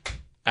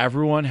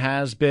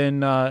 Everyone's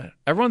been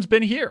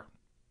here.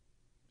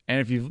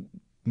 And if you've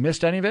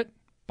missed any of it,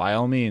 by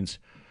all means,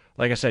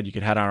 like I said, you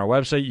can head on our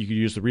website. You can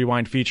use the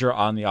rewind feature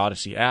on the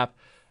Odyssey app.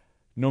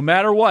 No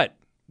matter what,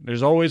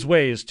 there's always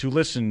ways to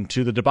listen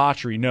to the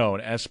debauchery known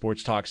as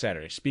Sports Talk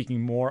Saturday. Speaking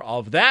more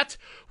of that,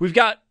 we've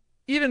got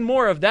even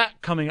more of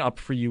that coming up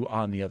for you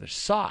on the other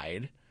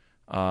side.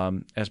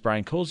 As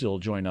Brian Koziel will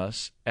join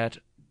us at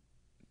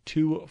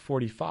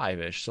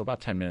 2:45-ish, so about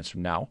 10 minutes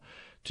from now,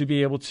 to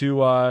be able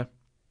to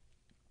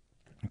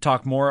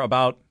talk more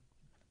about,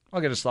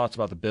 I'll get his thoughts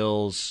about the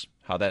Bills,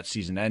 how that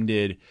season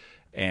ended,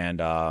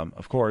 and,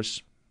 of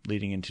course,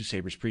 leading into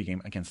Sabres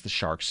pregame against the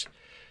Sharks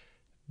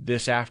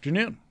this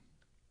afternoon.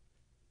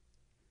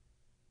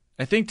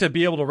 I think to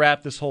be able to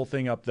wrap this whole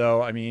thing up,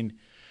 though, I mean,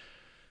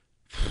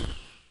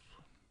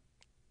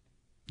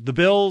 the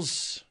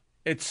Bills...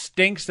 It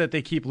stinks that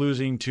they keep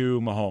losing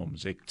to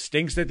Mahomes. It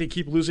stinks that they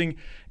keep losing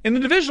in the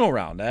divisional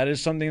round. That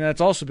is something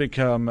that's also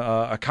become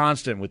a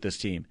constant with this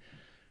team.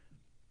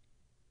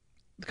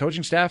 The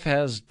coaching staff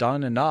has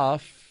done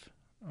enough.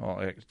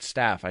 Well,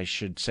 staff, I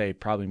should say,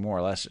 probably more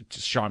or less.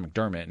 It's Sean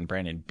McDermott and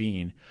Brandon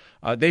Beane.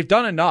 They've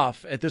done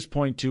enough at this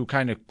point to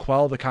kind of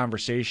quell the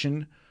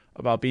conversation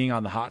about being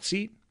on the hot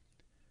seat.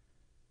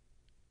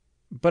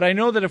 But I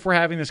know that if we're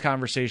having this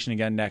conversation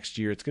again next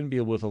year, it's going to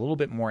be with a little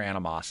bit more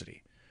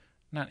animosity.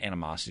 Not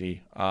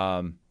animosity,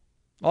 a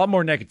lot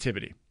more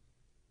negativity.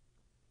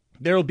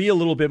 There will be a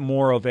little bit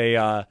more of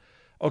a,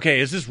 okay,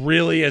 is this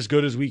really as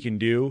good as we can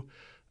do?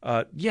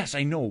 Yes,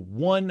 I know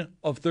 1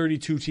 of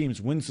 32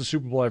 teams wins the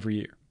Super Bowl every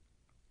year.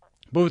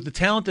 But with the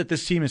talent that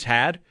this team has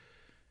had,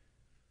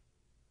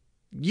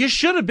 you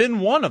should have been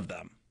one of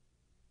them.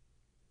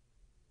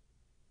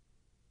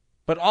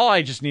 But all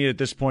I just need at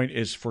this point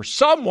is for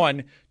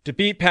someone to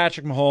beat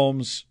Patrick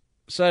Mahomes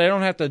so that I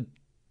don't have to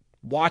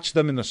watch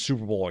them in the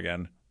Super Bowl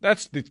again.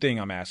 That's the thing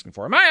I'm asking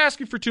for. Am I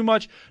asking for too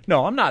much?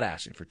 No, I'm not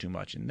asking for too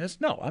much in this.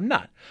 No, I'm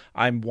not.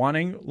 I'm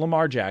wanting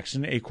Lamar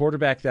Jackson, a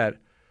quarterback that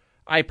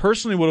I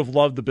personally would have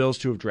loved the Bills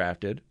to have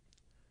drafted,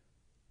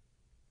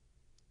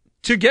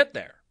 to get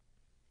there.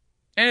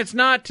 And it's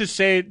not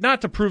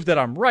to prove that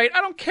I'm right.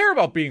 I don't care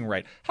about being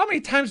right. How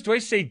many times do I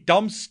say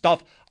dumb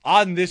stuff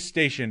on this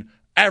station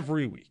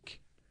every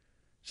week?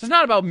 This is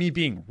not about me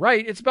being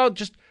right. It's about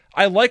just,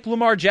 I like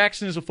Lamar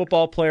Jackson as a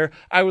football player.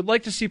 I would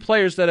like to see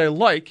players that I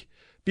like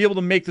be able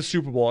to make the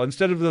Super Bowl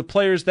instead of the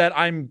players that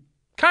I've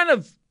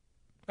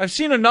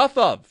seen enough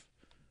of.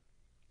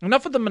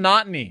 Enough of the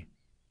monotony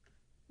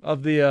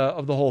of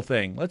the whole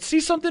thing. Let's see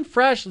something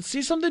fresh. Let's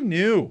see something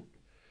new.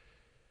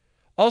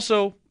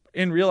 Also,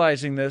 in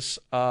realizing this,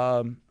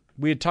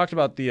 we had talked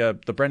about the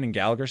Brendan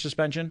Gallagher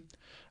suspension.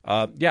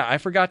 I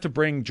forgot to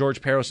bring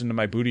George Peros into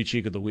my booty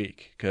cheek of the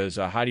week because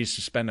how do you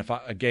suspend a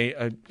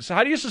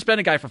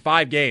guy for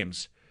 5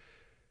 games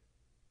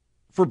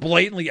for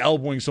blatantly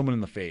elbowing someone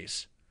in the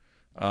face?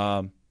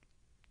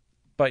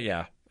 But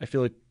yeah, I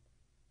feel like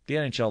the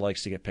NHL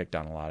likes to get picked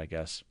on a lot, I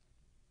guess.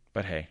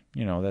 But hey,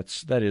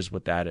 that is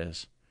what that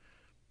is.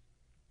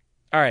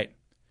 All right.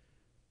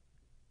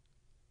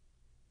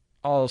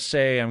 I'll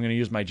say I'm going to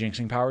use my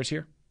jinxing powers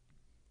here,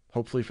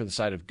 hopefully for the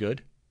side of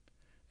good.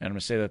 And I'm going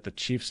to say that the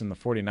Chiefs and the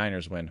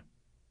 49ers win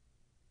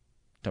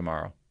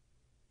tomorrow.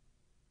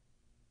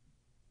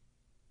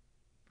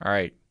 All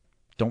right.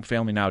 Don't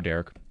fail me now,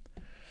 Derek.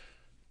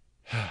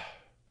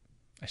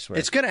 I swear.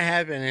 It's going to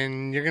happen,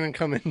 and you're going to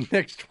come in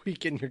next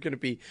week, and you're going to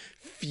be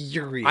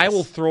furious. I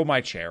will throw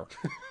my chair.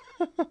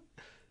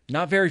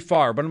 Not very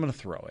far, but I'm going to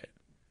throw it.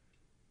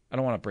 I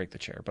don't want to break the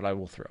chair, but I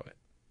will throw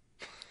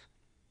it.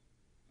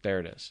 There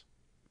it is.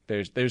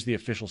 There's the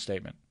official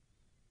statement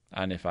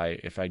on if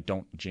I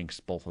don't jinx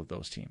both of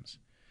those teams.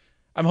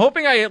 I'm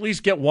hoping I at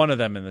least get one of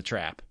them in the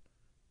trap.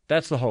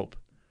 That's the hope.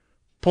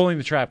 Pulling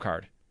the trap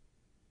card.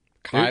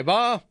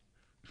 Kaiba.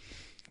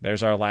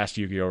 There's our last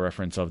Yu-Gi-Oh!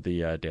 Reference of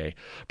the day.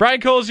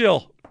 Brian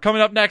Koziel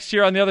coming up next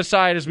here on the other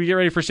side as we get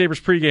ready for Sabres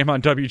pregame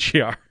on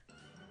WGR.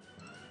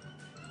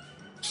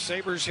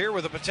 Sabres here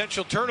with a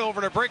potential turnover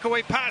and a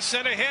breakaway pass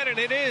sent ahead, and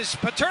it is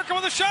Peterka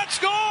with a shot,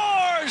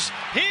 scores!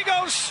 He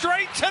goes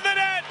straight to the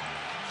net!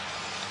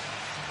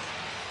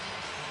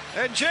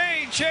 And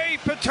J.J.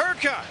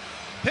 Peterka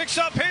picks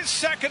up his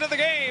second of the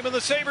game, and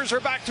the Sabres are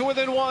back to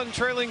within one,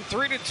 trailing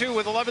 3-2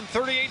 with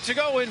 11:38 to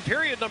go in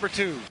period number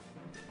 2.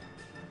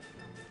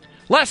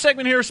 Last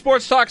segment here,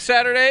 Sports Talk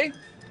Saturday,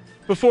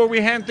 before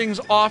we hand things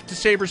off to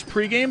Sabres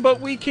pregame, but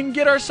we can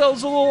get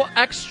ourselves a little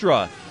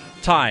extra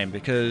time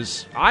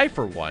because I,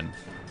 for one,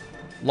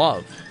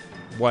 love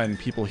when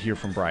people hear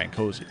from Brian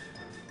Cozy.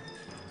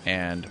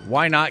 And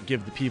why not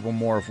give the people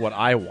more of what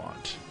I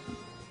want?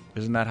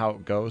 Isn't that how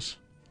it goes?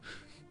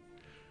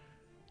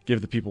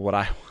 Give the people what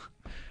I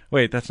want.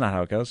 Wait, that's not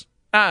how it goes.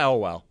 Oh,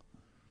 well.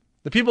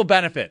 The people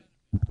benefit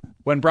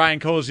when Brian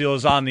Koziel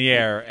is on the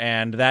air,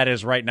 and that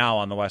is right now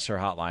on the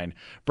Western Hotline.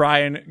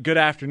 Brian, good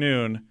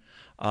afternoon.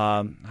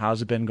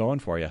 How's it been going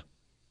for you?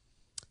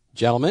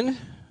 Gentlemen,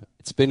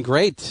 it's been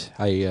great.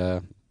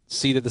 I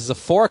see that this is a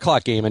 4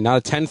 o'clock game and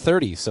not a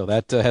 10:30, so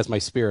that has my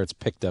spirits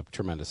picked up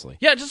tremendously.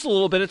 Yeah, just a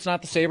little bit. It's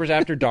not the Sabres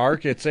after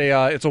dark. It's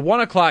a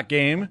 1 o'clock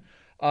game.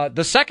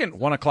 The second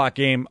 1 o'clock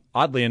game,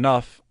 oddly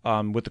enough,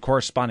 with the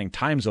corresponding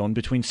time zone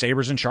between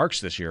Sabres and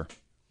Sharks this year.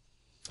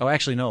 Oh,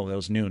 actually, no, that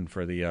was noon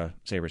for the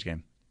Sabres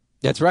game.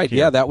 That's right. Here.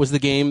 Yeah, that was the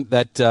game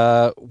that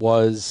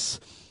was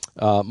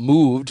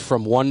moved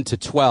from 1 to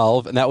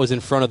 12, and that was in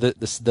front of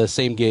the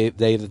same day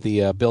that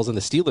the Bills and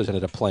the Steelers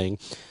ended up playing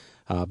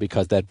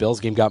because that Bills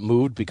game got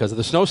moved because of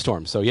the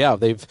snowstorm. So, yeah,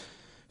 they've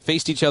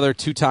faced each other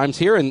 2 times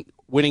here and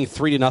winning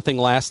 3-0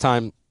 last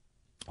time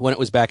when it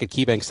was back at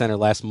KeyBank Center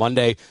last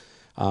Monday.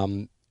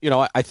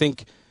 I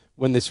think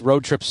when this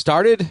road trip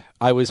started,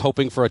 I was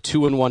hoping for a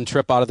 2-1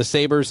 trip out of the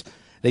Sabres.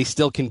 They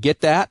still can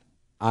get that.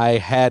 I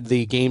had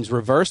the games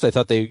reversed. I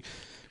thought they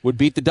would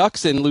beat the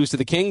Ducks and lose to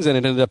the Kings, and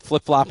it ended up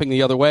flip-flopping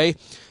the other way,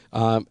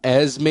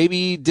 as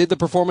maybe did the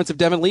performance of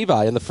Devin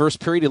Levi. In the first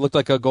period, he looked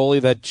like a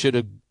goalie that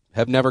should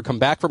have never come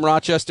back from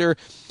Rochester,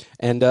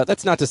 and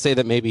that's not to say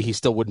that maybe he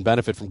still wouldn't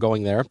benefit from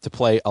going there to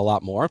play a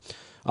lot more.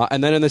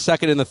 And then in the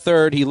second and the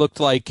third, he looked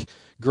like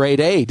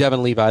grade A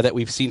Devin Levi that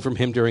we've seen from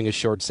him during his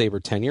short Sabre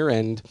tenure,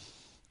 and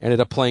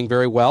ended up playing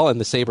very well. And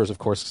the Sabres, of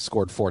course,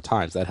 scored 4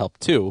 times. That helped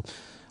too.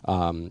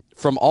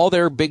 From all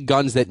their big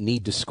guns that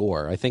need to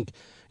score, I think,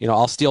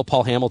 I'll steal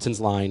Paul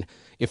Hamilton's line.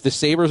 If the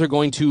Sabres are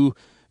going to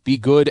be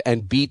good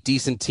and beat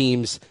decent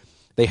teams,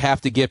 they have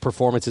to get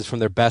performances from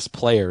their best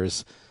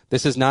players.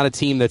 This is not a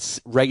team that's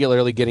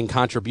regularly getting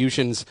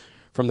contributions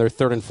from their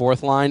third and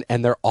fourth line,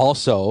 and they're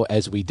also,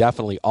 as we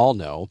definitely all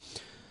know,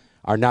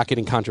 are not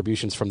getting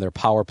contributions from their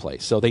power play.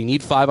 So they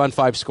need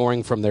 5-on-5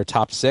 scoring from their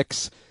top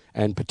 6,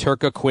 and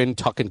Peterka, Quinn,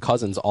 Tuck, and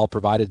Cousins all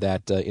provided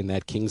that in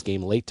that Kings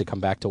game late to come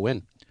back to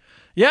win.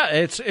 Yeah,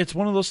 it's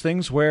one of those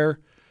things where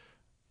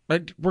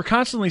we're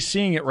constantly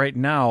seeing it right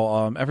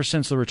now. Ever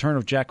since the return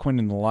of Jack Quinn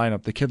in the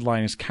lineup, the kid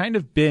line has kind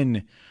of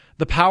been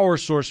the power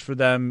source for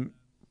them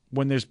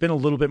when there's been a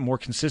little bit more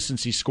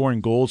consistency scoring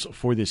goals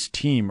for this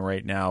team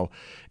right now.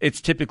 It's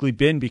typically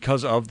been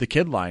because of the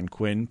kid line,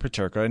 Quinn,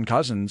 Peterka, and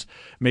Cousins,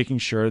 making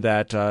sure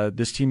that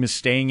this team is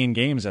staying in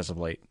games as of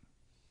late.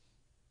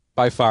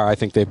 By far, I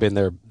think they've been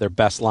their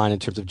best line in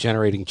terms of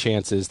generating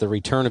chances. The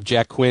return of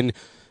Jack Quinn,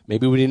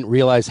 maybe we didn't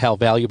realize how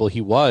valuable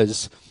he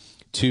was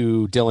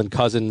to Dylan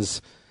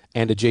Cousins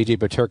and to J.J.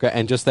 Peterka,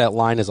 and just that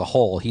line as a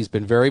whole. He's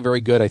been very,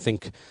 very good, I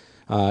think,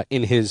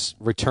 in his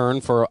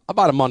return for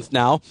about a month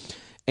now.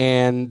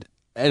 And,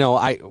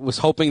 I was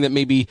hoping that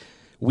maybe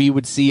we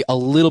would see a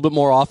little bit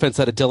more offense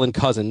out of Dylan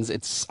Cousins.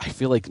 I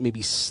feel like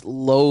maybe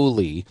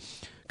slowly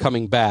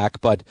coming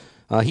back, but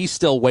he's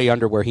still way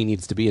under where he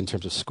needs to be in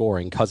terms of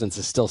scoring. Cousins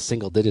is still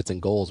single digits in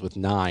goals with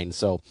 9,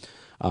 so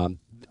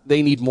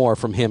they need more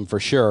from him for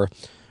sure.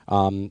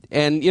 And,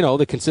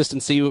 the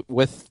consistency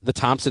with the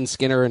Thompson,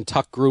 Skinner, and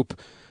Tuck group,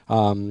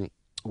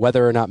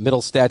 whether or not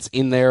Middlestad's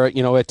in there,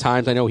 at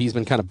times. I know he's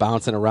been kind of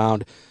bouncing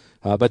around.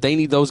 But they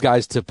need those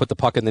guys to put the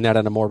puck in the net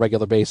on a more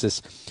regular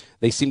basis.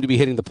 They seem to be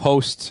hitting the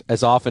post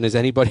as often as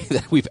anybody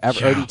that we've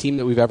ever, any team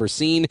that we've ever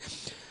seen.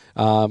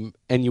 And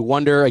you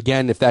wonder,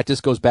 again, if that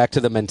just goes back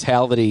to the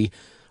mentality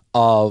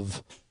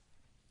of,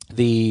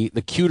 the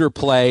cuter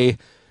play,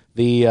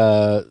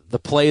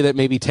 the play that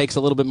maybe takes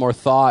a little bit more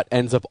thought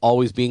ends up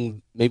always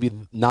being maybe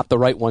not the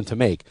right one to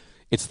make.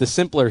 It's the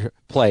simpler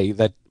play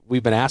that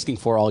we've been asking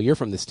for all year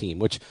from this team,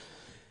 which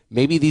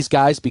maybe these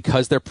guys,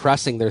 because they're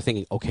pressing, they're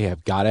thinking, okay,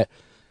 I've got it.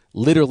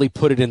 Literally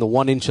put it in the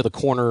 1 inch of the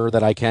corner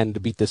that I can to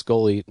beat this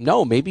goalie.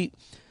 No, maybe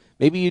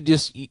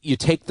you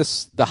take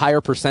the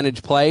higher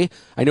percentage play.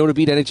 I know to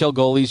beat NHL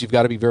goalies, you've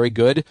got to be very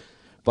good,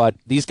 but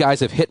these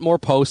guys have hit more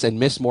posts and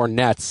missed more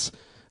nets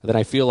than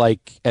I feel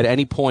like at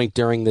any point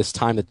during this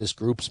time that this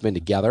group's been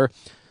together.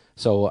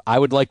 So I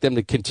would like them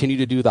to continue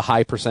to do the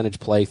high percentage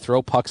play,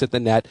 throw pucks at the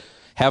net,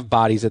 have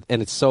bodies,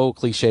 and it's so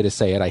cliche to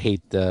say it. I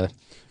hate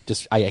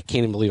I can't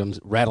even believe I'm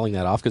rattling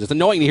that off because it's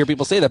annoying to hear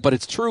people say that, but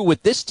it's true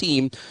with this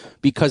team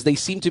because they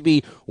seem to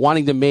be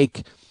wanting to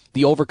make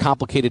the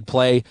overcomplicated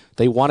play.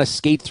 They want to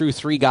skate through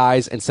 3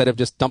 guys instead of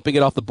just dumping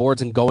it off the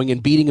boards and going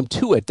and beating them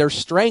to it. Their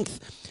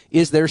strength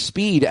is their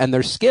speed and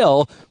their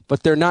skill,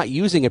 but they're not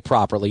using it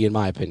properly, in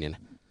my opinion.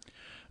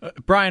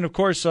 Brian, of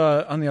course,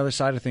 on the other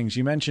side of things,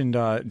 you mentioned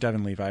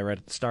Devin Levi right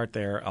at the start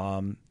there.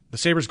 The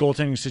Sabres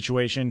goaltending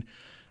situation,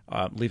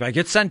 Levi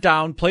gets sent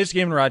down, plays the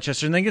game in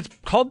Rochester, and then gets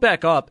called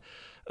back up.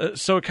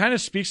 So it kind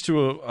of speaks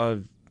to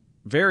a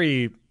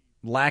very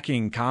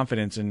lacking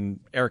confidence in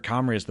Eric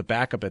Comrie as the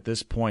backup at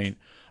this point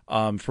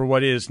for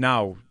what is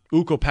now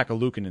Ukko-Pekka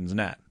Luukkonen's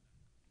net.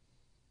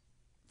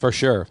 For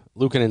sure.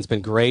 Luukkonen's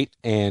been great,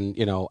 and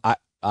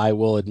I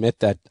will admit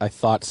that I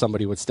thought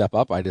somebody would step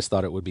up. I just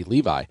thought it would be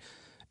Levi.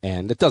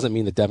 And it doesn't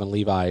mean that Devin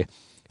Levi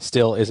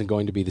still isn't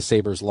going to be the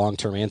Sabres'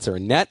 long-term answer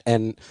in net,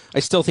 and I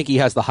still think he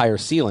has the higher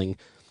ceiling,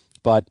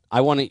 but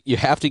you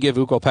have to give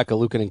Ukko-Pekka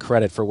Luukkonen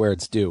credit for where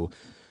it's due.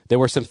 There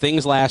were some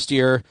things last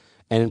year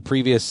and in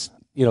previous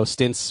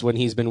stints when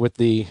he's been with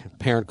the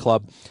parent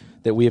club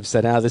that we have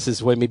said, this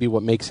is what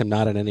makes him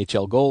not an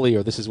NHL goalie,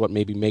 or this is what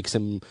maybe makes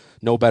him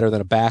no better than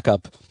a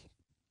backup.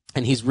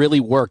 And he's really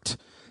worked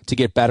to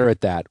get better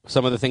at that.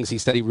 Some of the things he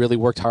said he really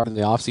worked hard in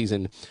the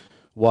offseason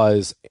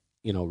was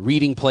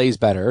reading plays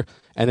better,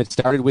 and it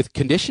started with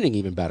conditioning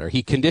even better.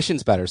 He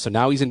conditions better, so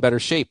now he's in better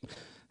shape.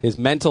 His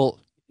mental,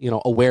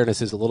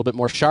 awareness is a little bit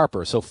more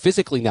sharper, so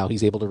physically now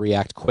he's able to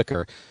react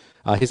quicker.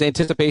 His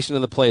anticipation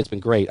of the play has been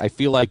great. I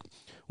feel like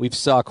we've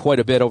saw quite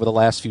a bit over the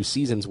last few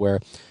seasons where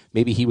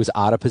maybe he was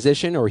out of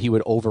position or he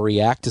would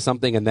overreact to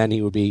something, and then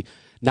he would be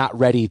not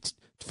ready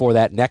for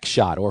that next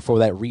shot or for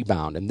that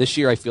rebound. And this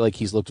year I feel like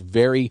he's looked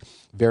very,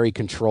 very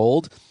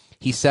controlled.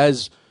 He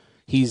says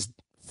he's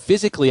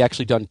physically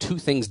actually done 2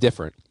 things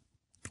different.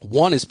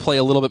 One is play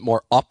a little bit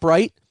more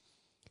upright,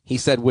 he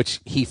said, which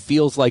he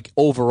feels like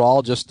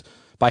overall just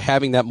by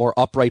having that more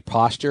upright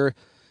posture,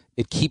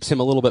 it keeps him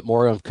a little bit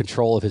more of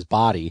control of his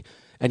body.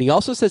 And he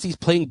also says he's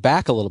playing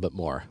back a little bit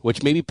more,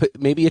 which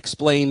maybe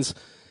explains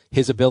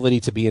his ability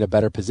to be in a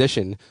better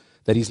position,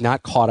 that he's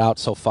not caught out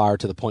so far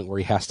to the point where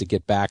he has to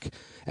get back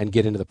and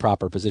get into the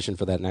proper position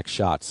for that next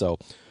shot. So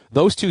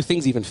those 2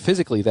 things, even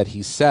physically, that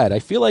he said, I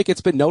feel like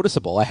it's been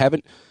noticeable. I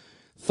haven't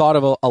thought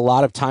of a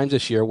lot of times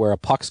this year where a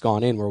puck's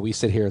gone in where we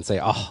sit here and say,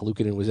 oh,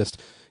 Luukkonen was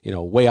just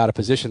way out of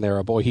position there,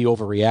 or boy, he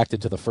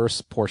overreacted to the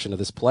first portion of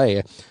this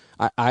play.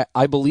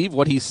 I believe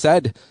what he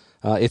said.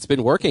 It's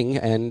been working,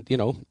 and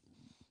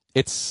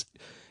it's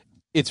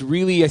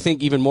really, I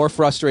think, even more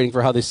frustrating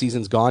for how this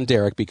season's gone,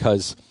 Derek,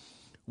 because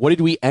what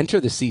did we enter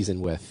the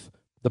season with?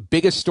 The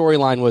biggest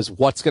storyline was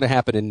what's going to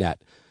happen in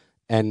net.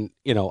 And,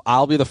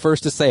 I'll be the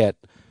first to say it.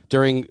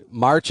 During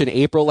March and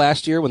April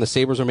last year, when the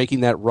Sabres were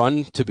making that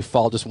run to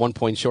fall just 1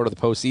 point short of the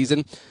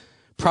postseason,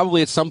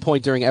 probably at some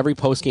point during every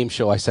postgame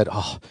show, I said,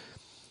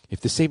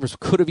 if the Sabres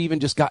could have even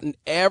just gotten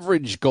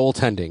average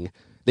goaltending,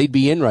 they'd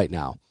be in right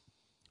now.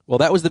 Well,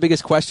 that was the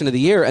biggest question of the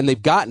year, and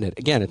they've gotten it.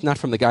 Again, it's not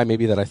from the guy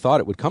maybe that I thought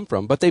it would come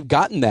from, but they've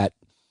gotten that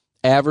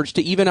average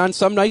to even on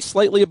some nights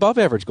slightly above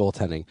average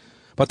goaltending.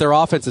 But their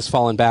offense has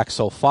fallen back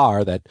so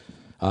far that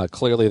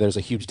clearly there's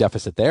a huge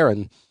deficit there,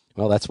 and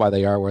well, that's why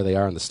they are where they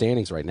are in the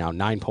standings right now,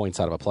 9 points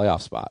out of a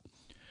playoff spot.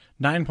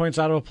 9 points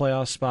out of a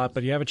playoff spot,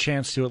 but you have a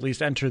chance to at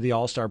least enter the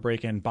All-Star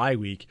break-in bye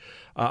week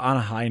on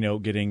a high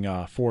note, getting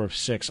 4 of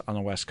 6 on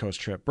the West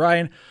Coast trip.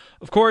 Brian,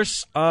 of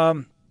course,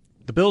 the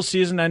Bills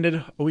season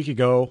ended a week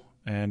ago,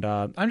 and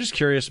I'm just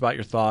curious about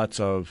your thoughts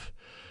of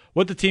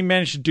what the team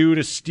managed to do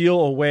to steal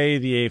away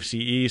the AFC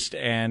East,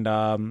 and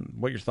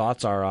what your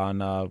thoughts are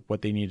on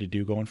what they need to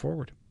do going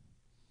forward.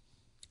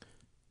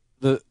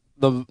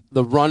 The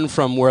run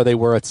from where they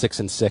were at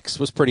 6-6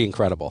 was pretty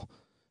incredible,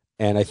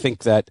 and I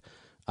think that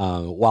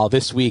while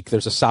this week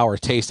there's a sour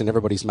taste in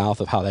everybody's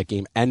mouth of how that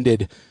game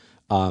ended,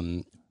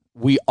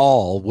 we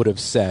all would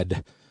have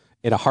said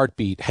in a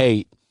heartbeat,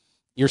 "Hey,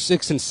 you're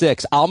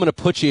 6-6. I'm going to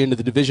put you into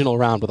the divisional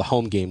round with a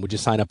home game. Would you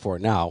sign up for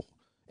it now?"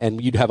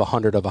 And you'd have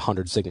 100 of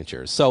 100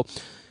 signatures. So,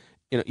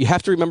 you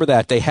have to remember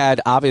that they had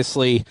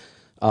obviously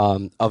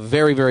a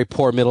very, very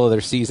poor middle of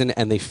their season,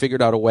 and they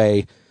figured out a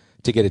way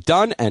to get it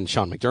done, and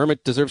Sean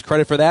McDermott deserves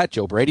credit for that.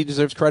 Joe Brady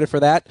deserves credit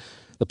for that.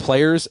 The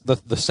players,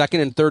 the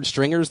second and third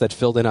stringers that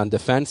filled in on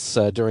defense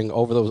during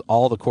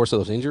all the course of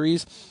those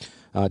injuries,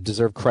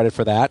 deserve credit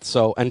for that.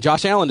 So, and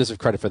Josh Allen deserves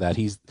credit for that.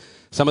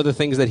 Some of the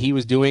things that he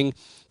was doing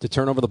to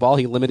turn over the ball,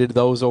 he limited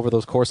those over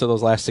those course of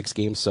those last 6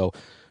 games. So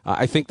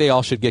I think they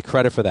all should get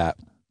credit for that.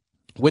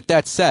 With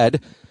that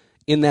said,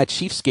 in that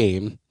Chiefs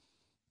game,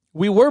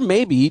 we were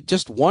maybe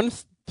just one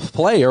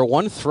play or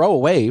one throw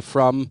away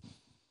from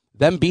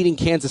them beating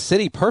Kansas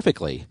City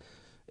perfectly.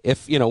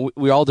 If,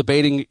 we're all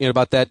debating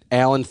about that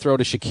Allen throw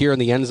to Shakir in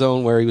the end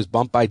zone where he was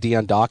bumped by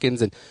Deion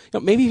Dawkins, and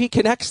maybe if he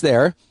connects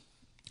there,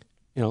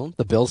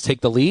 the Bills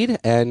take the lead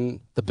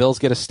and the Bills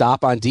get a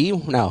stop on D.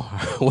 Now,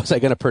 was I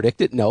going to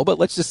predict it? No, but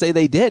let's just say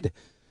they did.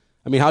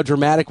 I mean, how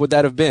dramatic would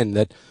that have been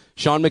that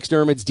Sean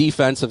McDermott's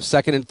defense of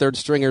second and third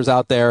stringers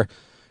out there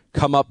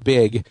come up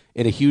big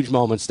in a huge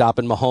moment,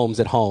 stopping Mahomes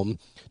at home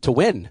to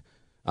win?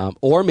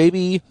 Or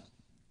maybe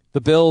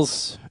the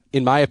Bills,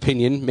 in my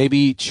opinion,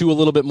 maybe chew a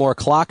little bit more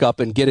clock up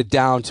and get it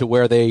down to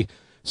where they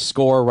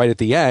score right at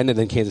the end, and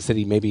then Kansas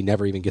City maybe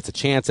never even gets a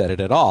chance at it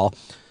at all.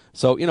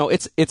 So,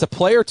 it's a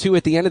play or two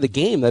at the end of the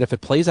game that if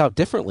it plays out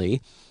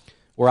differently,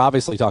 we're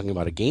obviously talking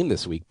about a game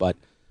this week, but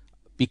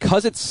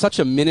because it's such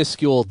a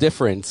minuscule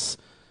difference,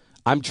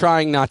 I'm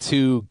trying not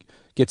to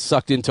get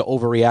sucked into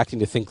overreacting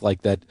to think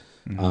like that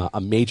a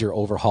major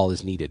overhaul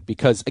is needed.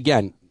 Because,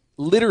 again,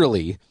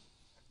 literally,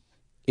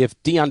 if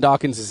Deion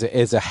Dawkins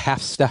is a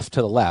half step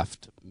to the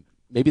left,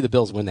 maybe the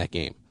Bills win that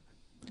game.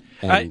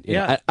 And,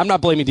 I'm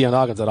not blaming Deion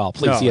Dawkins at all.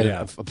 Please, he had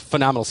a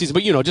phenomenal season.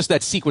 But, just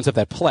that sequence of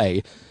that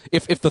play,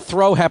 if the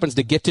throw happens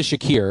to get to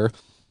Shakir,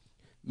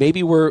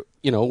 maybe we're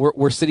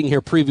sitting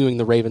here previewing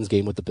the Ravens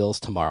game with the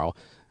Bills tomorrow.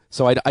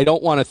 So I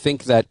don't want to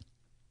think that,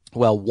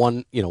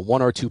 one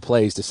or two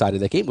plays decided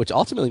that game, which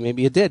ultimately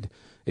maybe it did,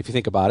 if you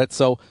think about it.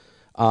 So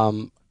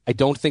I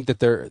don't think that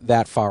they're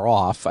that far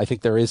off. I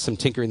think there is some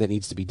tinkering that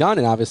needs to be done,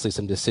 and obviously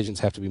some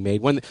decisions have to be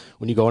made. When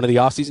you go into the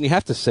offseason, you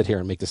have to sit here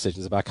and make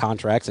decisions about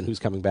contracts and who's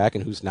coming back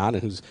and who's not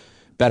and who's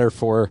better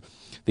for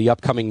the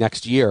upcoming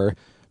next year.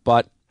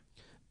 But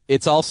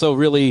it's also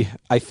really,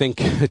 I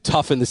think,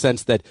 tough in the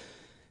sense that,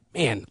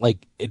 man,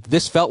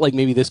 this felt like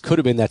maybe this could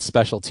have been that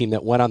special team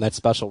that went on that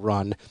special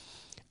run,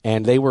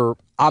 and they were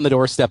on the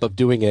doorstep of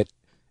doing it,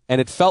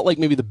 and it felt like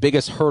maybe the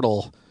biggest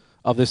hurdle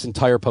of this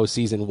entire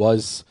postseason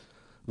was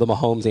the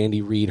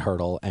Mahomes-Andy Reid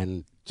hurdle,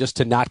 and just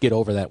to not get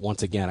over that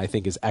once again, I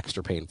think is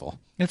extra painful.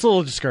 It's a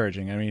little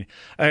discouraging. I mean,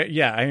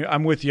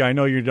 I'm with you. I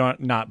know you're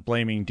not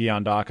blaming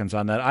Deion Dawkins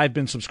on that. I've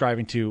been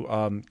subscribing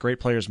to great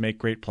players make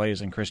great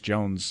plays, and Chris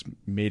Jones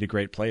made a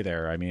great play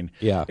there. I mean,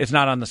 it's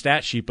not on the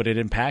stat sheet, but it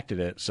impacted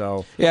it.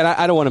 So and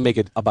I don't want to make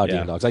it about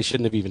Deion Dawkins. I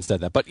shouldn't have even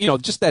said that. But,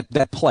 just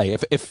that play.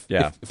 If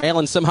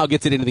Allen somehow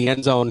gets it into the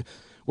end zone,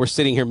 we're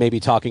sitting here maybe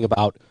talking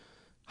about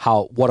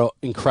what an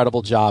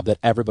incredible job that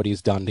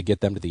everybody's done to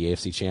get them to the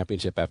AFC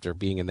Championship after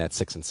being in that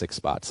 6-6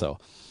 spot. So,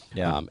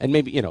 and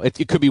maybe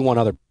it could be one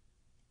other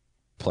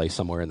play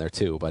somewhere in there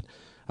too, but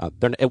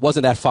it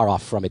wasn't that far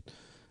off from it.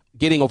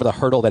 Getting over the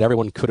hurdle that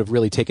everyone could have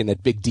really taken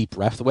that big deep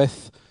breath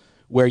with,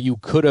 where you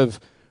could have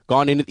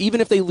gone in,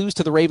 even if they lose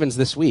to the Ravens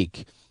this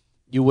week,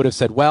 you would have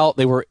said, well,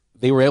 they were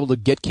able to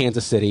get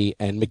Kansas City,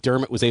 and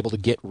McDermott was able to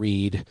get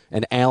Reid,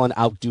 and Allen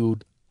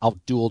outdueled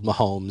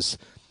Mahomes.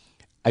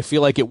 I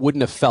feel like it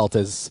wouldn't have felt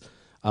as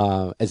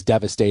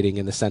devastating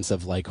in the sense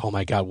of oh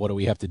my God, what do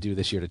we have to do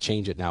this year to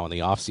change it now in the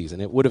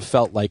offseason? It would have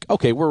felt like,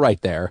 okay, we're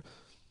right there.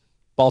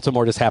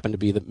 Baltimore just happened to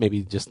be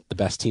maybe just the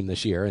best team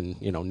this year,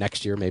 and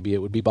next year maybe it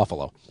would be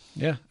Buffalo.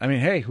 Yeah, I mean,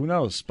 hey, who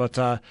knows? But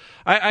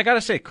I got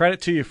to say,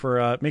 credit to you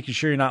for making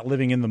sure you're not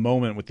living in the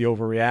moment with the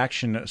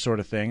overreaction sort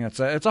of thing. It's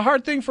a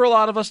hard thing for a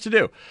lot of us to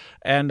do,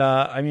 and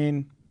I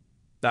mean,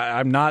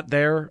 I'm not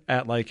there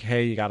at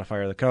hey, you got to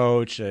fire the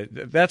coach.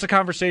 That's a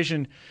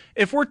conversation.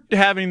 If we're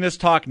having this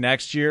talk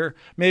next year,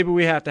 maybe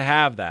we have to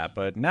have that.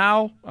 But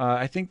now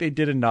I think they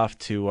did enough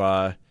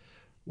to,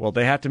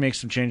 they have to make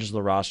some changes to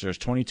the roster. There's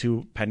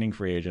 22 pending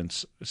free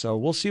agents. So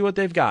we'll see what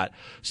they've got.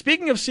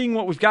 Speaking of seeing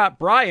what we've got,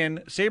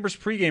 Brian, Sabres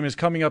pregame is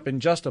coming up in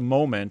just a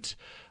moment.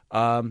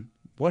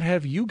 What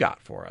have you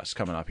got for us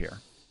coming up here?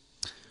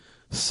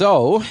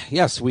 So,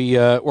 yes,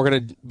 we're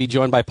going to be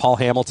joined by Paul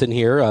Hamilton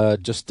here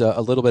just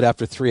a little bit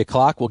after 3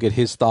 o'clock. We'll get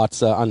his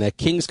thoughts on that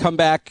Kings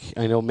comeback.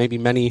 I know maybe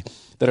many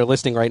that are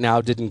listening right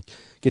now didn't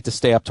get to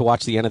stay up to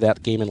watch the end of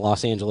that game in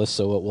Los Angeles,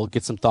 so we'll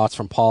get some thoughts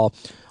from Paul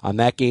on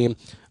that game.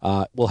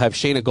 We'll have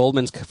Shayna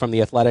Goldman from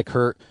The Athletic,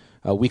 her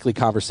weekly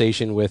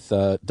conversation with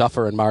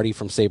Duffer and Marty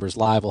from Sabres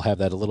Live. We'll have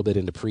that a little bit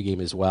into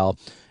pregame as well.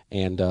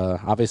 And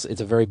obviously it's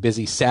a very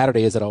busy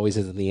Saturday, as it always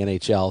is in the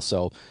NHL,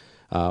 so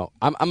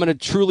I'm going to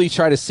truly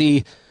try to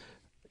see,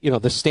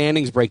 the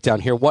standings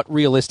breakdown here, what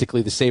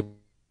realistically the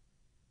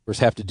Sabres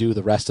have to do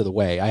the rest of the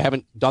way. I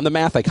haven't done the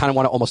math. I kind of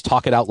want to almost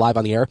talk it out live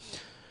on the air.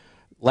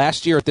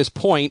 Last year at this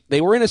point,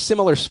 they were in a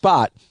similar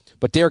spot,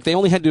 but Derek, they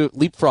only had to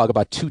leapfrog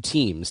about 2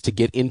 teams to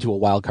get into a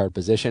wild card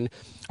position.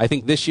 I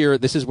think this year,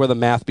 this is where the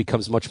math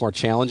becomes much more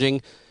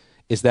challenging,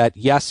 is that,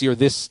 yes, you're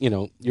this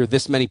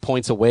many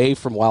points away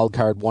from wild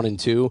card 1 and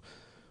 2,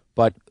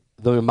 but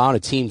the amount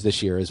of teams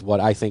this year is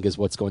what I think is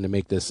what's going to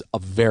make this a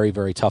very,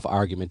 very tough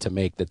argument to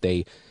make that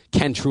they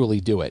can truly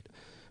do it.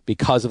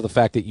 because of the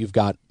fact that you've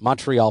got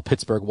Montreal,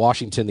 Pittsburgh,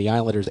 Washington, the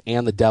Islanders,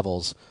 and the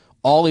Devils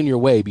all in your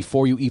way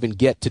before you even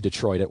get to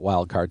Detroit at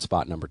wild card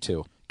spot number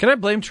 2. Can I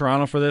blame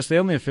Toronto for this? They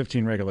only have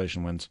 15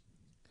 regulation wins.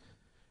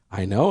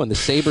 I know, and the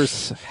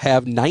Sabres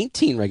have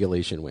 19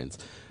 regulation wins.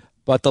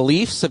 But the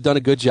Leafs have done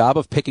a good job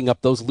of picking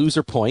up those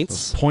loser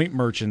points. Those point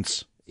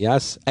merchants.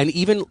 Yes, and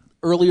even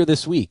earlier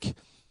this week,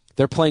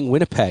 they're playing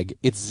Winnipeg.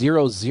 It's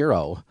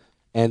 0-0,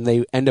 and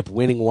they end up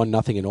winning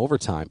 1-0 in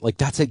overtime. Like,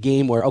 that's a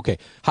game where, okay,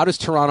 how does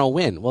Toronto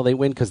win? Well, they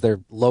win because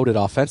they're loaded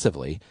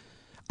offensively.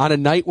 On a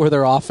night where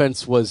their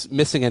offense was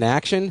missing in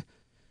action,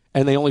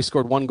 and they only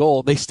scored 1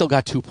 goal, they still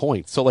got 2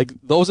 points. So, like,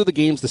 those are the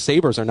games the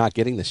Sabres are not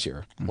getting this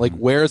year. Mm-hmm. Like,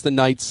 where's the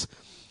nights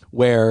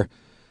where,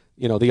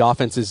 you know, the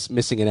offense is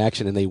missing in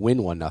action and they win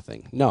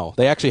 1-0? No,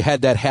 they actually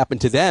had that happen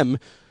to them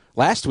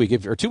last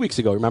week or 2 weeks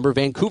ago. Remember,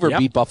 Vancouver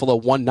beat Buffalo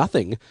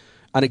 1-0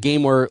 on a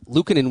game where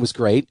Luukkonen was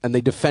great, and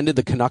they defended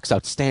the Canucks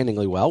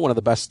outstandingly well, one of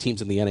the best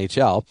teams in the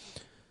NHL.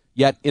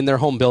 Yet, in their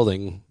home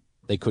building,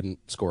 they couldn't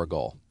score a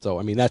goal. So,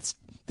 I mean, that's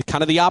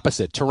kind of the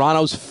opposite.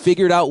 Toronto's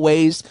figured out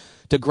ways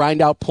to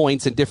grind out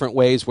points in different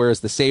ways, whereas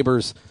the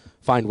Sabres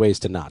find ways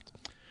to not.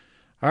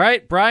 All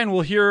right, Brian,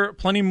 we'll hear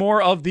plenty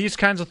more of these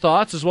kinds of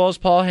thoughts, as well as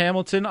Paul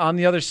Hamilton on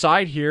the other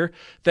side here.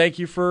 Thank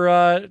you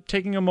for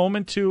taking a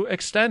moment to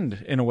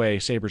extend, in a way,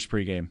 Sabres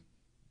pregame.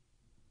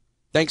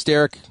 Thanks,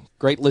 Derek.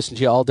 Great listening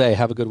to you all day.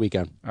 Have a good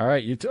weekend. All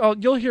right.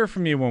 You'll hear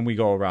from me when we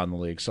go around the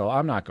league, so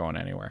I'm not going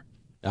anywhere.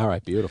 All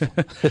right, beautiful.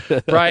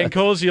 Brian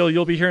Koziel,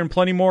 you'll be hearing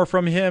plenty more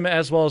from him,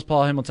 as well as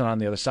Paul Hamilton on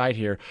the other side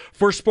here.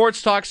 For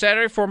Sports Talk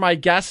Saturday, for my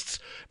guests,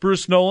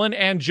 Bruce Nolan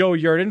and Joe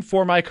Yurden,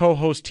 for my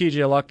co-host, TJ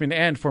Luckman,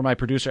 and for my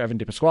producer, Evan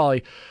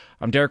DePasquale,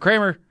 I'm Derek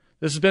Kramer.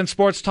 This has been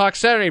Sports Talk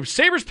Saturday.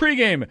 Sabres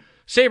pregame.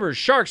 Sabres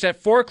Sharks at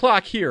 4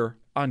 o'clock here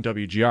on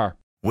WGR.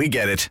 We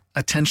get it.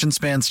 Attention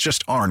spans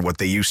just aren't what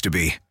they used to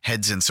be.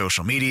 Heads in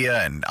social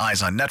media and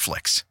eyes on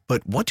Netflix.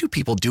 But what do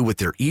people do with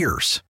their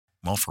ears?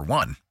 Well, for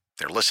one,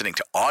 they're listening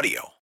to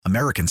audio.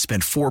 Americans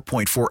spend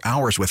 4.4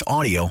 hours with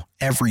audio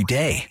every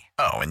day.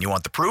 Oh, and you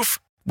want the proof?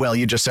 Well,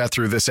 you just sat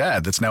through this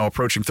ad that's now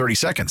approaching 30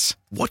 seconds.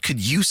 What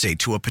could you say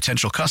to a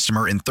potential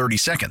customer in 30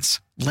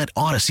 seconds? Let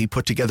Odyssey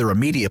put together a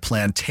media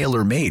plan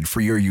tailor-made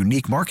for your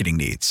unique marketing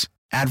needs.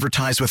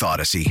 Advertise with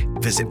Odyssey.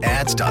 Visit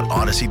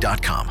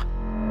ads.odyssey.com.